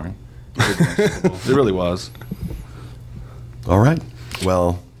it was boring. It really was. All right.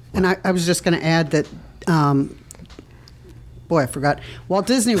 Well, And I was just going to add that, I forgot. Walt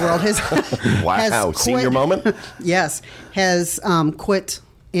Disney World has wow. has Senior quit- moment? Yes, has quit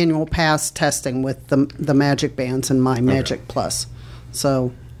annual pass testing with the Magic Bands and My Magic Plus.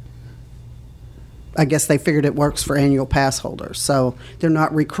 So I guess they figured it works for annual pass holders. So they're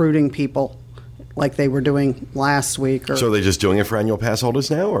not recruiting people like they were doing last week. Or So are they just doing it for annual pass holders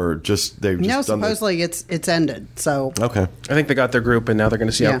now, or just they've just no, done supposedly it's ended. So Okay. I think they got their group, and now they're going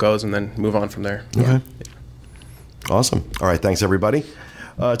to see how Yeah. it goes and then move on from there. Okay. Awesome. All right. Thanks, everybody.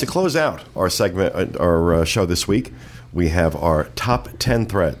 To close out our segment, our show this week, we have our top 10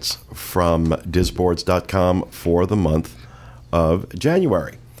 threads from disboards.com for the month of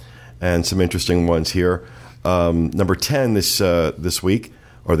January, and some interesting ones here. Number 10 this week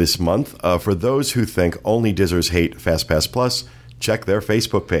or this month. For those who think only Dizzers hate FastPass Plus, check their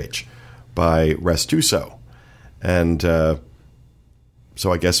Facebook page by Restuso. And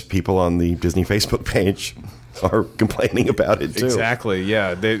so I guess people on the Disney Facebook page are complaining about it too. Exactly.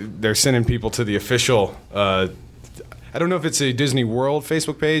 Yeah, they're sending people to the official. I don't know if it's a Disney World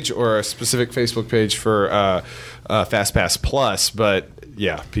Facebook page or a specific Facebook page for FastPass Plus, but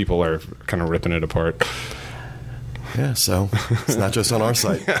yeah, people are kind of ripping it apart. Yeah, so it's not just on our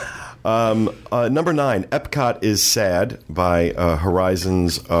site. Number 9, Epcot is Sad by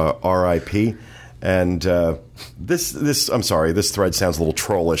Horizons RIP. And this I'm sorry, this thread sounds a little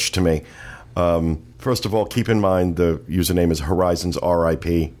trollish to me. First of all, keep in mind the username is Horizons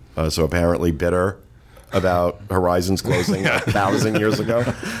RIP, so apparently bitter about Horizons closing 1,000 years ago.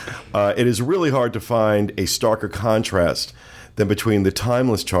 It is really hard to find a starker contrast than between the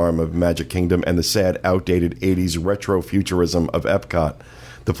timeless charm of Magic Kingdom and the sad, outdated 80s retro futurism of Epcot.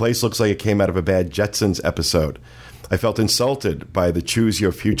 The place looks like it came out of a bad Jetsons episode. I felt insulted by the choose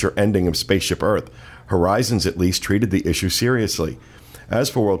your future ending of Spaceship Earth. Horizons at least treated the issue seriously. As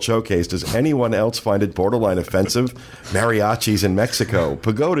for World Showcase, does anyone else find it borderline offensive? Mariachis in Mexico,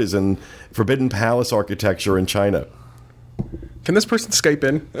 pagodas and Forbidden Palace architecture in China. Can this person Skype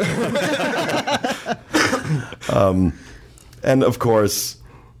in? And of course,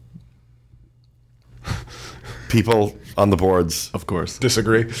 people on the boards Of course.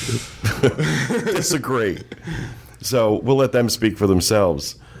 Disagree. disagree. So we'll let them speak for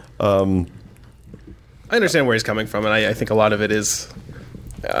themselves. I understand where he's coming from, and I think a lot of it is.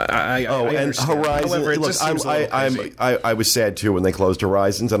 I and understand. Horizon. However, it Look, just seems a little crazy. I was sad too when they closed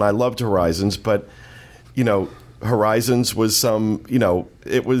Horizons, and I loved Horizons, but Horizons was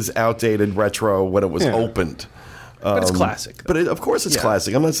it was outdated retro when it was opened. But it's classic, though. But of course it's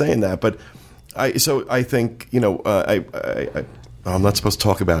classic. I'm not saying that, but I think, I'm not supposed to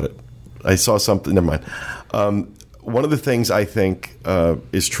talk about it. I saw something. Never mind. One of the things I think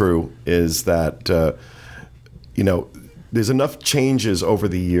is true is that there's enough changes over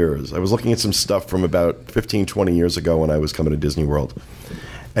the years. I was looking at some stuff from about 15, 20 years ago when I was coming to Disney World,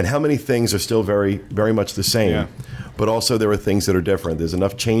 and how many things are still very, very much the same. Yeah. But also there are things that are different. There's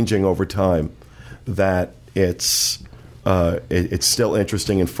enough changing over time that it's still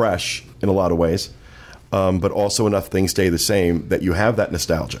interesting and fresh in a lot of ways, but also enough things stay the same that you have that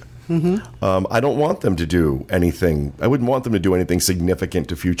nostalgia. Mm-hmm. I don't want them to do anything. I wouldn't want them to do anything significant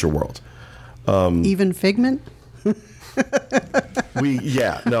to Future World. Even Figment?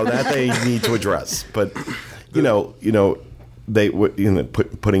 That they need to address. But they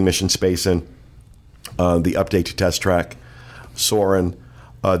putting Mission Space in, the update to Test Track, Soarin'.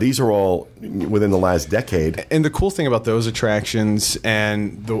 These are all within the last decade. And the cool thing about those attractions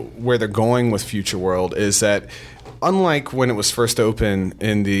and where they're going with Future World is that, unlike when it was first open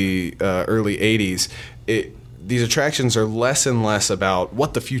in the early 80s, these attractions are less and less about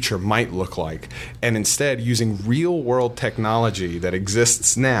what the future might look like, and instead using real-world technology that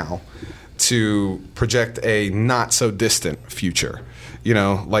exists now to project a not-so-distant future.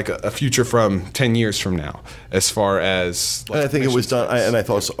 Like a future from 10 years from now, as far as. And I think it was done, and I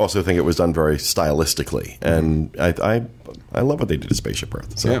also think it was done very stylistically, and I love what they did to Spaceship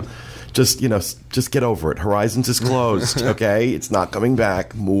Earth. So yeah. Just get over it. Horizons is closed. Okay, it's not coming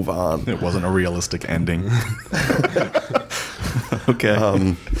back. Move on. It wasn't a realistic ending.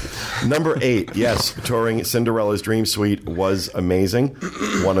 Okay. Number 8, yes, touring Cinderella's Dream Suite was amazing.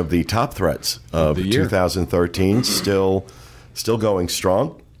 One of the top threats of 2013. Still going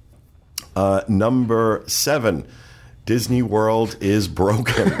strong. Number 7, Disney World is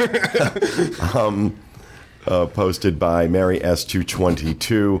broken. Posted by Mary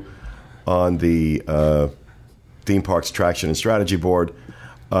S222 on the Theme Parks Attraction and Strategy Board.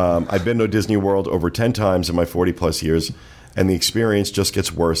 I've been to Disney World over 10 times in my 40-plus years, and the experience just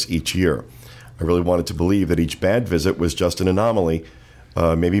gets worse each year. I really wanted to believe that each bad visit was just an anomaly,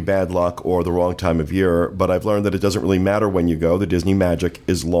 maybe bad luck or the wrong time of year, but I've learned that it doesn't really matter when you go. The Disney magic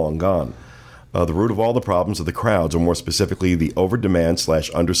is long gone. The root of all the problems are the crowds, or more specifically, the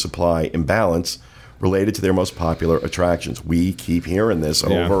over-demand/undersupply imbalance related to their most popular attractions. We keep hearing this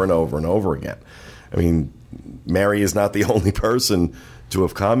over and over and over again. I mean, Mary is not the only person to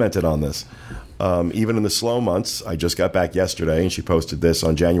have commented on this. Even in the slow months, I just got back yesterday, and she posted this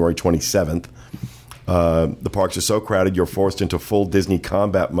on January 27th. The parks are so crowded, you're forced into full Disney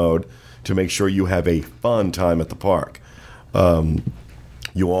combat mode to make sure you have a fun time at the park.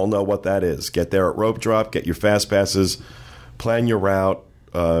 You all know what that is. Get there at rope drop, get your fast passes, plan your route,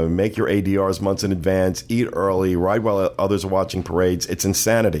 make your ADRs months in advance, eat early, ride while others are watching parades. It's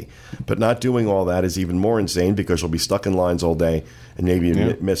insanity. But not doing all that is even more insane because you'll be stuck in lines all day and maybe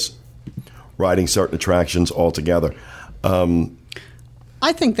miss riding certain attractions altogether.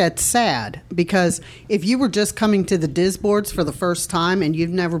 I think that's sad because if you were just coming to the Diz boards for the first time and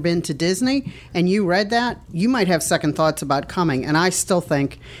you've never been to Disney and you read that, you might have second thoughts about coming. And I still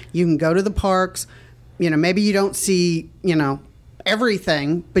think you can go to the parks, maybe you don't see,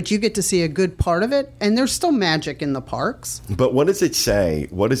 everything, but you get to see a good part of it, and there's still magic in the parks. But what does it say?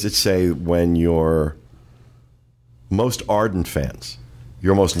 What does it say when your most ardent fans,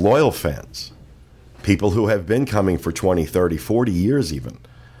 your most loyal fans, people who have been coming for 20, 30, 40 years even,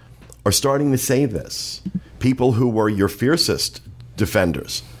 are starting to say this? People who were your fiercest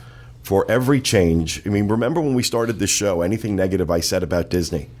defenders for every change. I mean, remember when we started this show, anything negative I said about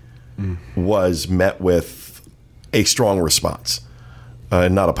Disney was met with a strong response,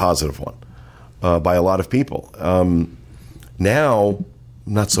 not a positive one, by a lot of people. Now,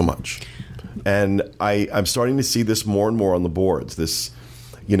 not so much. And I'm starting to see this more and more on the boards. This,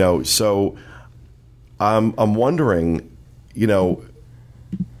 so I'm wondering,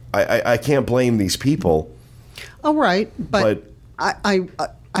 I can't blame these people. Oh, right. But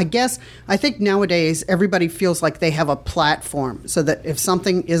I guess, I think nowadays everybody feels like they have a platform so that if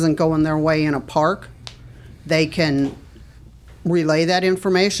something isn't going their way in a park, they can relay that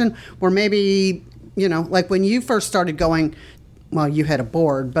information. Or maybe, like when you first started going, well, you had a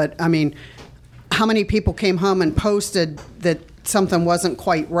board, but I mean, how many people came home and posted that something wasn't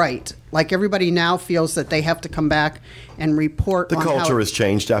quite right? Like everybody now feels that they have to come back and report. The culture has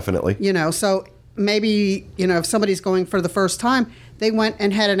changed, definitely. So maybe, if somebody's going for the first time, they went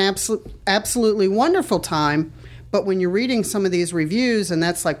and had an absolutely wonderful time. But when you're reading some of these reviews, and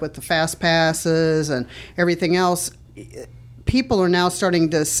that's like with the fast passes and everything else, people are now starting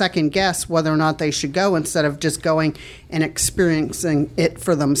to second guess whether or not they should go instead of just going and experiencing it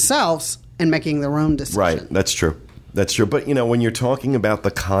for themselves and making their own decision. Right, that's true. That's true. But, when you're talking about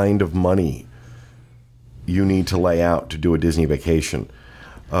the kind of money you need to lay out to do a Disney vacation,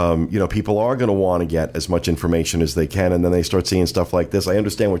 people are going to want to get as much information as they can, and then they start seeing stuff like this. I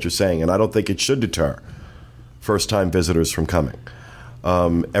understand what you're saying, and I don't think it should deter first-time visitors from coming.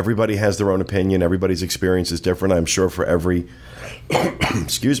 Everybody has their own opinion. Everybody's experience is different. I'm sure for every,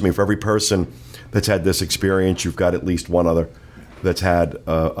 for every person that's had this experience, you've got at least one other that's had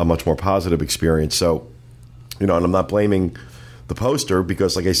a much more positive experience. So, and I'm not blaming the poster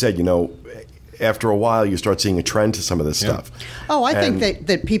because, like I said, after a while, you start seeing a trend to some of this stuff. Oh, I think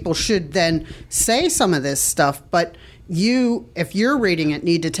that people should then say some of this stuff, but if you're reading it,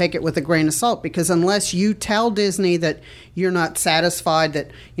 need to take it with a grain of salt, because unless you tell Disney that you're not satisfied, that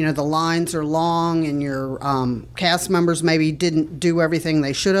the lines are long and your cast members maybe didn't do everything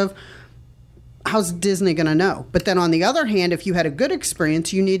they should have, how's Disney going to know? But then on the other hand, if you had a good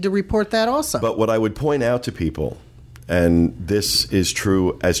experience, you need to report that also. But what I would point out to people, and this is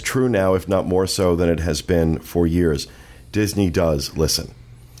true now, if not more so than it has been for years, Disney does listen.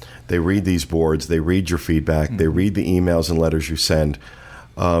 They read these boards, they read your feedback, they read the emails and letters you send,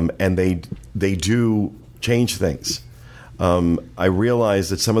 and they do change things. I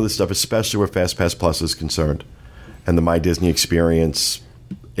realize that some of the stuff, especially where FastPass Plus is concerned, and the My Disney Experience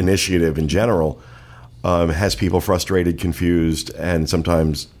initiative in general, has people frustrated, confused, and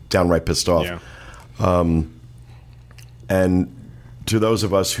sometimes downright pissed off. Yeah. And to those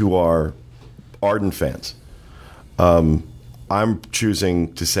of us who are ardent fans, I'm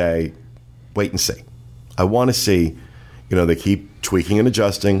choosing to say, wait and see. I want to see, they keep tweaking and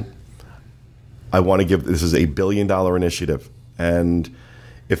adjusting. I want to this is a $1 billion initiative. And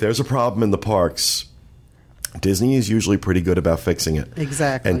if there's a problem in the parks, Disney is usually pretty good about fixing it.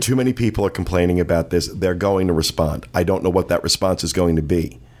 Exactly. And too many people are complaining about this. They're going to respond. I don't know what that response is going to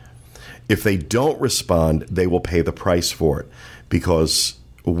be. If they don't respond, they will pay the price for it. Because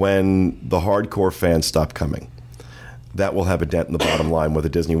when the hardcore fans stop coming, that will have a dent in the bottom line, whether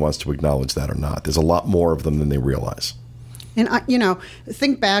Disney wants to acknowledge that or not. There's a lot more of them than they realize. And,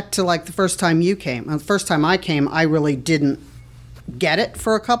 think back to like the first time you came. The first time I came, I really didn't get it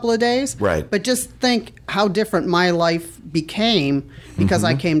for a couple of days. Right. But just think how different my life became because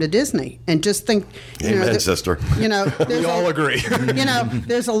I came to Disney. And just think, Amen, sister. We all agree.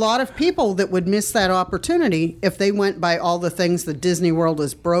 There's a lot of people that would miss that opportunity if they went by all the things that Disney World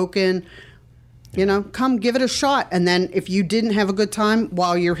is broken. Come give it a shot. And then if you didn't have a good time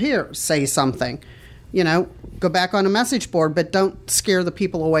while you're here, say something. Go back on a message board, but don't scare the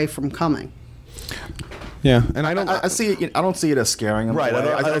people away from coming. Yeah, and I don't see it as scaring them. Right.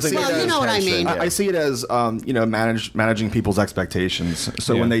 Away. I don't think well, you know what I mean. I see it as managing people's expectations.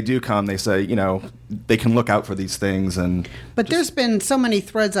 So when they do come, they say they can look out for these things. But there's been so many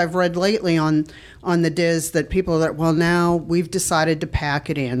threads I've read lately on the Diz that people are like, well, now we've decided to pack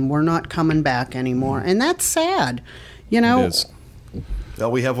it in. We're not coming back anymore, and that's sad. It is.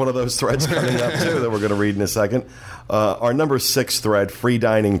 Well, we have one of those threads coming up too that we're going to read in a second. Our number 6 thread, Free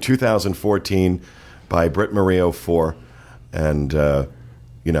Dining 2014. By Britt Marie 04, and it'll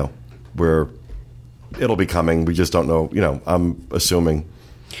be coming. We just don't know. I'm assuming.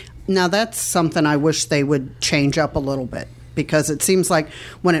 Now that's something I wish they would change up a little bit, because it seems like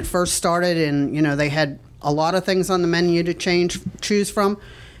when it first started, and they had a lot of things on the menu to choose from.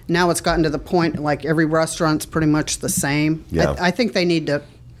 Now it's gotten to the point like every restaurant's pretty much the same. Yeah. I think they need to.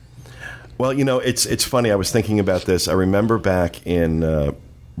 Well, it's funny. I was thinking about this. I remember back in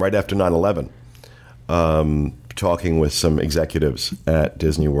right after 9/11. Talking with some executives at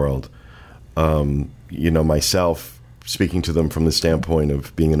Disney World, myself speaking to them from the standpoint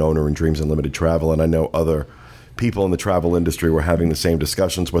of being an owner in Dreams Unlimited Travel, and I know other people in the travel industry were having the same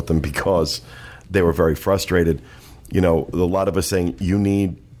discussions with them because they were very frustrated. A lot of us saying, you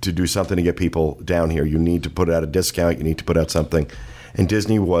need to do something to get people down here. You need to put out a discount. You need to put out something. And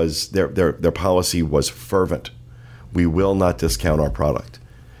Disney was, their policy was fervent. We will not discount our product.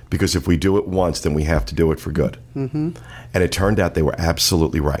 Because if we do it once, then we have to do it for good. Mm-hmm. And it turned out they were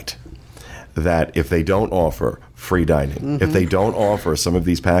absolutely right. That if they don't offer free dining, if they don't offer some of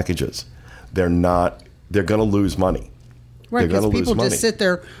these packages, they're going to lose money. Right, because people just sit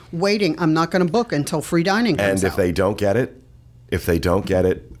there waiting. I'm not going to book until free dining comes out. And if they don't get it,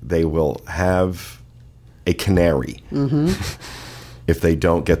 they will have a canary if they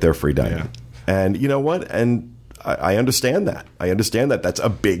don't get their free dining. Yeah. And you know what? And I understand that. That's a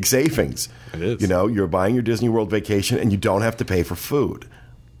big savings. It is. You're buying your Disney World vacation and you don't have to pay for food.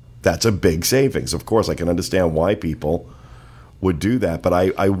 That's a big savings. Of course, I can understand why people would do that. But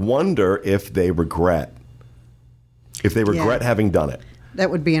I wonder if they regret having done it. That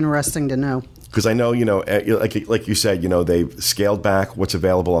would be interesting to know. Because I know, like you said, they've scaled back what's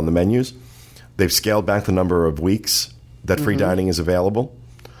available on the menus. They've scaled back the number of weeks that free dining is available.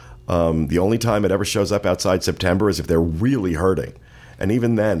 The only time it ever shows up outside September is if they're really hurting. And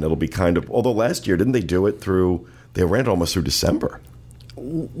even then, it'll be kind of... Although last year, didn't they do it through... They ran it almost through December.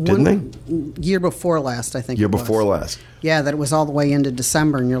 Didn't they? Year before last, I think. Year before last. Yeah, that it was all the way into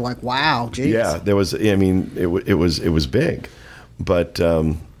December, and you're like, wow, geez. Yeah, there was... I mean, it was big. But,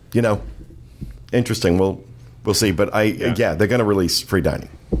 interesting. We'll see. But they're going to release free dining.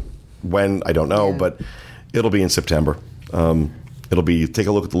 When, I don't know, but it'll be in September. It'll be... Take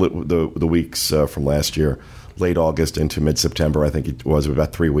a look at the weeks from last year. Late August into mid-September, I think it was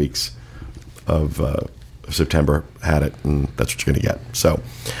about 3 weeks of September had it, and that's what you're going to get. So,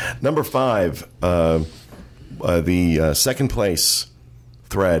 number 5, the second place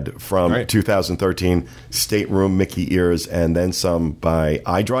thread from 2013, Stateroom Mickey Ears, and then some by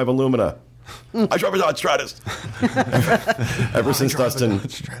I Drive Illumina. I drive a Dodge Stratus. Ever since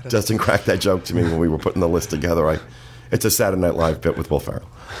Dustin cracked that joke to me when we were putting the list together, it's a Saturday Night Live bit with Will Ferrell.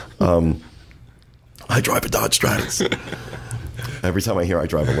 I drive a Dodge Stratus. Every time I hear I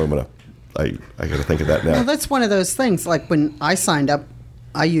drive Illumina, I got to think of that now. Well, that's one of those things. Like when I signed up,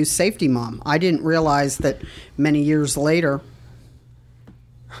 I used Safety Mom. I didn't realize that many years later,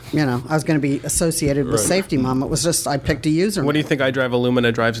 I was going to be associated with Safety Mom. It was just I picked a username. What do you think I Drive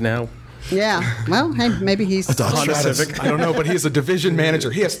Illumina drives now? Yeah. Well, hey, maybe he's a Dodge Honda Stratus. Civic. I don't know, but he's a division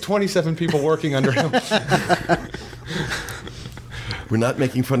manager. He has 27 people working under him. We're not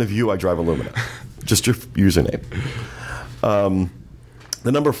making fun of you, I Drive Illumina. Just your username.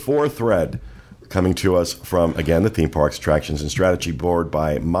 The number 4 thread coming to us from, again, the Theme Parks Attractions and Strategy Board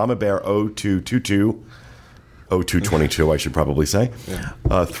by Mama Bear 0222. 0222, I should probably say.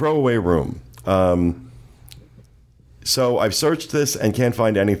 Yeah. Throwaway room. So I've searched this and can't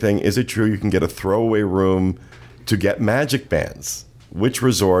find anything. Is it true you can get a throwaway room to get magic bands? Which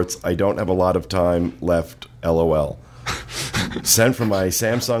resorts? I don't have a lot of time left, LOL. Sent from my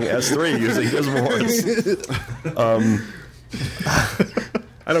Samsung S3 using his voice.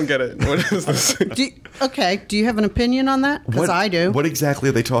 I don't get it. What is this? Do you have an opinion on that? Because I do. What exactly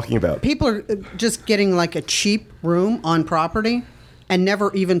are they talking about? People are just getting like a cheap room on property and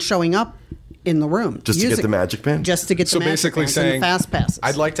never even showing up in the room. Just to get the magic band? Just to get the magic bands and the fast passes.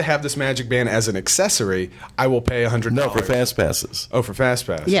 I'd like to have this magic band as an accessory. I will pay $100. No, for fast passes. Oh, for fast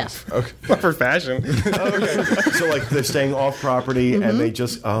passes. Yeah. Okay. For fashion. Okay. So like they're staying off property and they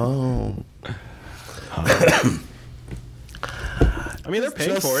just I mean, they're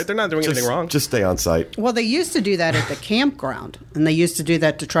paying for it. They're not doing anything wrong. Just stay on site. Well, they used to do that at the campground, and they used to do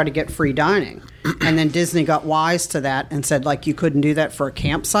that to try to get free dining. And then Disney got wise to that and said, like, you couldn't do that for a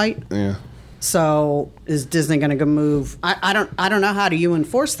campsite. Yeah. So is Disney going to go move? I don't know. How do you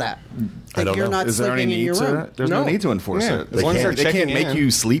enforce that? I don't you're know. not Is there any sleeping in need your room. to? There's no need to enforce Yeah, it. as long as they're They can't checking make in.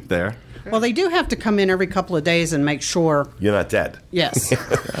 you sleep there. Well, they do have to come in every couple of days and make sure. You're not dead. Yes.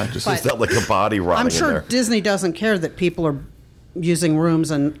 Just But not like a body rotting I'm sure in there. Disney doesn't care that people are using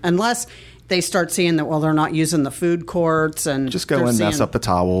rooms, and unless they start seeing that, well, they're not using the food courts, and Just go they're and mess seeing- up the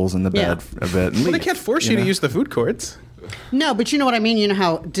towels and the bed a bit. And Well, they leave, can't force you to use the food courts. No, but you know what I mean. You know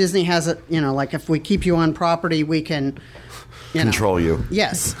how Disney has it. Like if we keep you on property, we can Control you.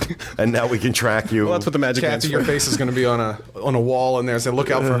 Yes. And now we can track you. Well, that's what the magic band's Kathy, your for. face is going to be on a wall in there. Say,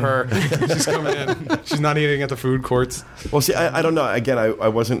 look out for her. She's coming in. She's not eating at the food courts. Well, see, I don't know. Again, I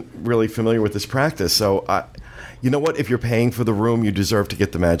wasn't really familiar with this practice. So, you know what? If you're paying for the room, you deserve to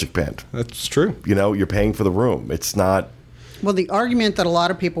get the magic band. That's true. You're paying for the room. It's not... Well, the argument that a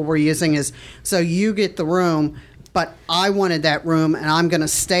lot of people were using is, so you get the room, but I wanted that room, and I'm going to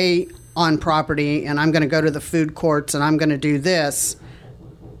stay on property, and I'm going to go to the food courts, and I'm going to do this.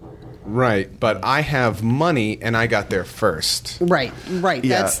 Right, but I have money, and I got there first. Right.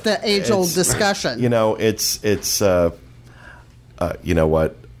 Yeah, That's the age-old discussion. It's you know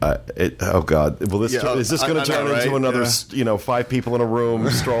what? Oh God! Well, is this going to turn into another? 5 people in a room,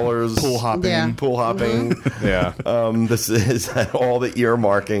 strollers, pool hopping, Yeah. pool hopping. Yeah. This is all the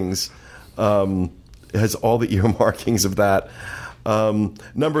earmarkings. Has all the earmarkings of that.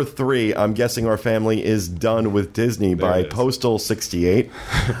 Number 3, I'm guessing our family is done with Disney by it is. Postal 68.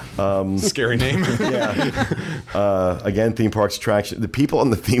 Scary name. Yeah. Again, theme parks attraction. The people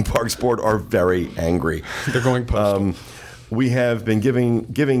on the theme parks board are very angry. They're going postal. We have been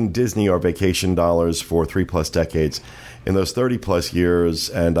giving Disney our vacation dollars for 3+ decades. In those 30+ years,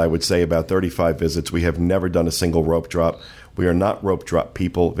 and I would say about 35 visits, we have never done a single rope drop. We are not rope drop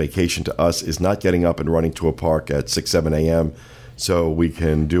people. Vacation to us is not getting up and running to a park at 6, 7 a.m. so we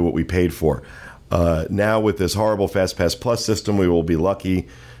can do what we paid for. Now with this horrible FastPass Plus system, we will be lucky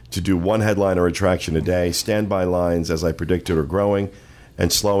to do one headliner attraction a day. Standby lines, as I predicted, are growing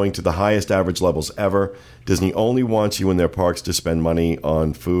and slowing to the highest average levels ever. Disney only wants you in their parks to spend money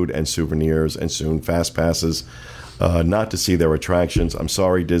on food and souvenirs and soon fast passes, not to see their attractions. I'm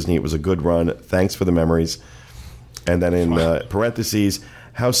sorry, Disney. It was a good run. Thanks for the memories. And then in parentheses,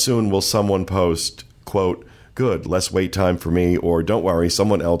 how soon will someone post, quote, good, less wait time for me, or don't worry,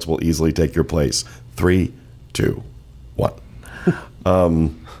 someone else will easily take your place. 3, 2, 1.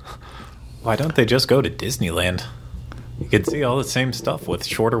 Why don't they just go to Disneyland? You could see all the same stuff with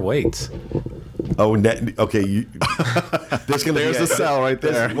shorter waits. Oh, okay. There's a sell right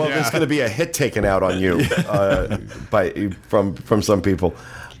there. There's going to be a hit taken out on you from some people.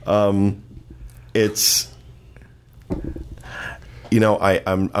 It's,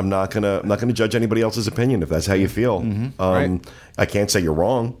 I'm not gonna judge anybody else's opinion if that's how you feel. Right. I can't say you're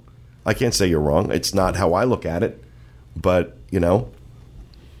wrong. It's not how I look at it, but Do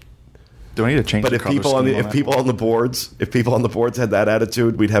I need to change? But the if color people scheme on the boards had that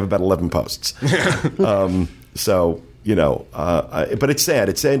attitude, we'd have about 11 posts. So but it's sad.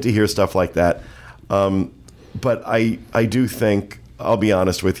 It's sad to hear stuff like that. But I do think, I'll be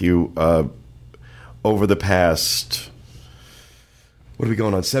honest with you, over the past, what are we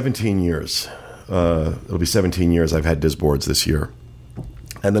going on? 17 years. It'll be 17 years I've had Disboards this year,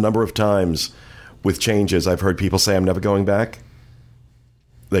 and the number of times with changes I've heard people say I'm never going back.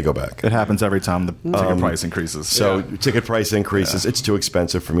 They go back. It happens every time the ticket price increases. So ticket price increases. It's too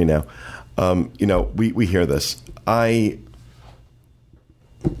expensive for me now. We hear this. I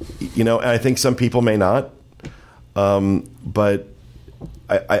think some people may not. But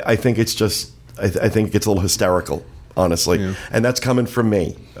I think it's just, I think it gets a little hysterical, honestly. Yeah. And that's coming from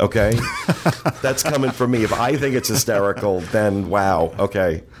me, okay? That's coming from me. If I think it's hysterical, then wow,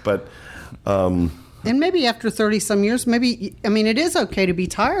 okay. But... and maybe after 30-some years, it is okay to be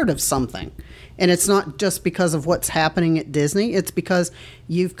tired of something. And it's not just because of what's happening at Disney. It's because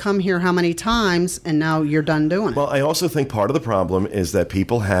you've come here how many times, and now you're done doing it. Well, I also think part of the problem is that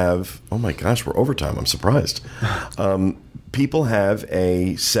people have... Oh, my gosh, we're overtime. I'm surprised. People have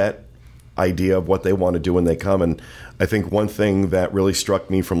a set idea of what they want to do when they come. And I think one thing that really struck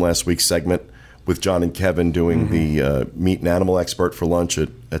me from last week's segment with John and Kevin doing the meat and animal expert for lunch at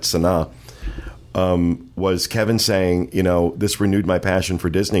Sanaa, was Kevin saying, this renewed my passion for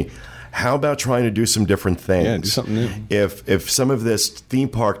Disney. How about trying to do some different things? Yeah, do something new. If some of this theme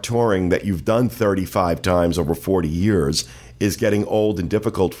park touring that you've done 35 times over 40 years is getting old and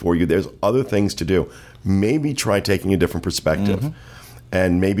difficult for you, there's other things to do. Maybe try taking a different perspective.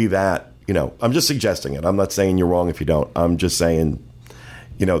 And maybe that, I'm just suggesting it. I'm not saying you're wrong if you don't. I'm just saying,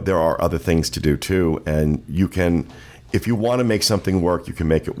 there are other things to do too. And you can, if you want to make something work, you can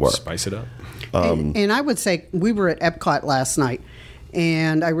make it work. Spice it up. And I would say we were at Epcot last night,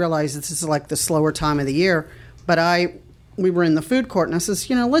 and I realized this is like the slower time of the year, but we were in the food court, and I says,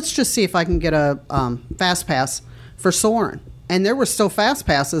 let's just see if I can get a fast pass for Soarin'. And there were still fast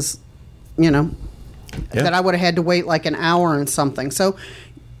passes, that I would have had to wait like an hour and something. So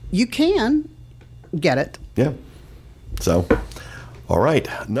you can get it. Yeah. So, all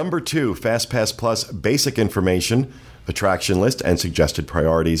right. Number 2, FastPass Plus basic information, attraction list, and suggested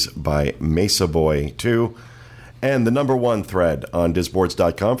priorities by Mesa Boy 2. And the number 1 thread on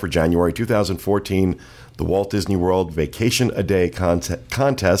disboards.com for January 2014, the Walt Disney World Vacation a Day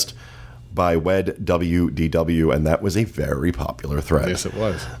contest by Wed WDW, and that was a very popular thread. Yes, it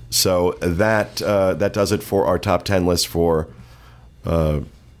was. So that does it for our top 10 list for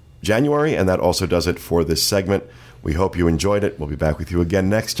January, and that also does it for this segment. We hope you enjoyed it. We'll be back with you again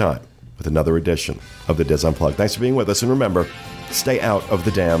next time with another edition of the Diz Unplugged. Thanks for being with us, and remember, stay out of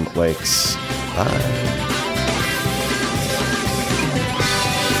the damn lakes. Bye.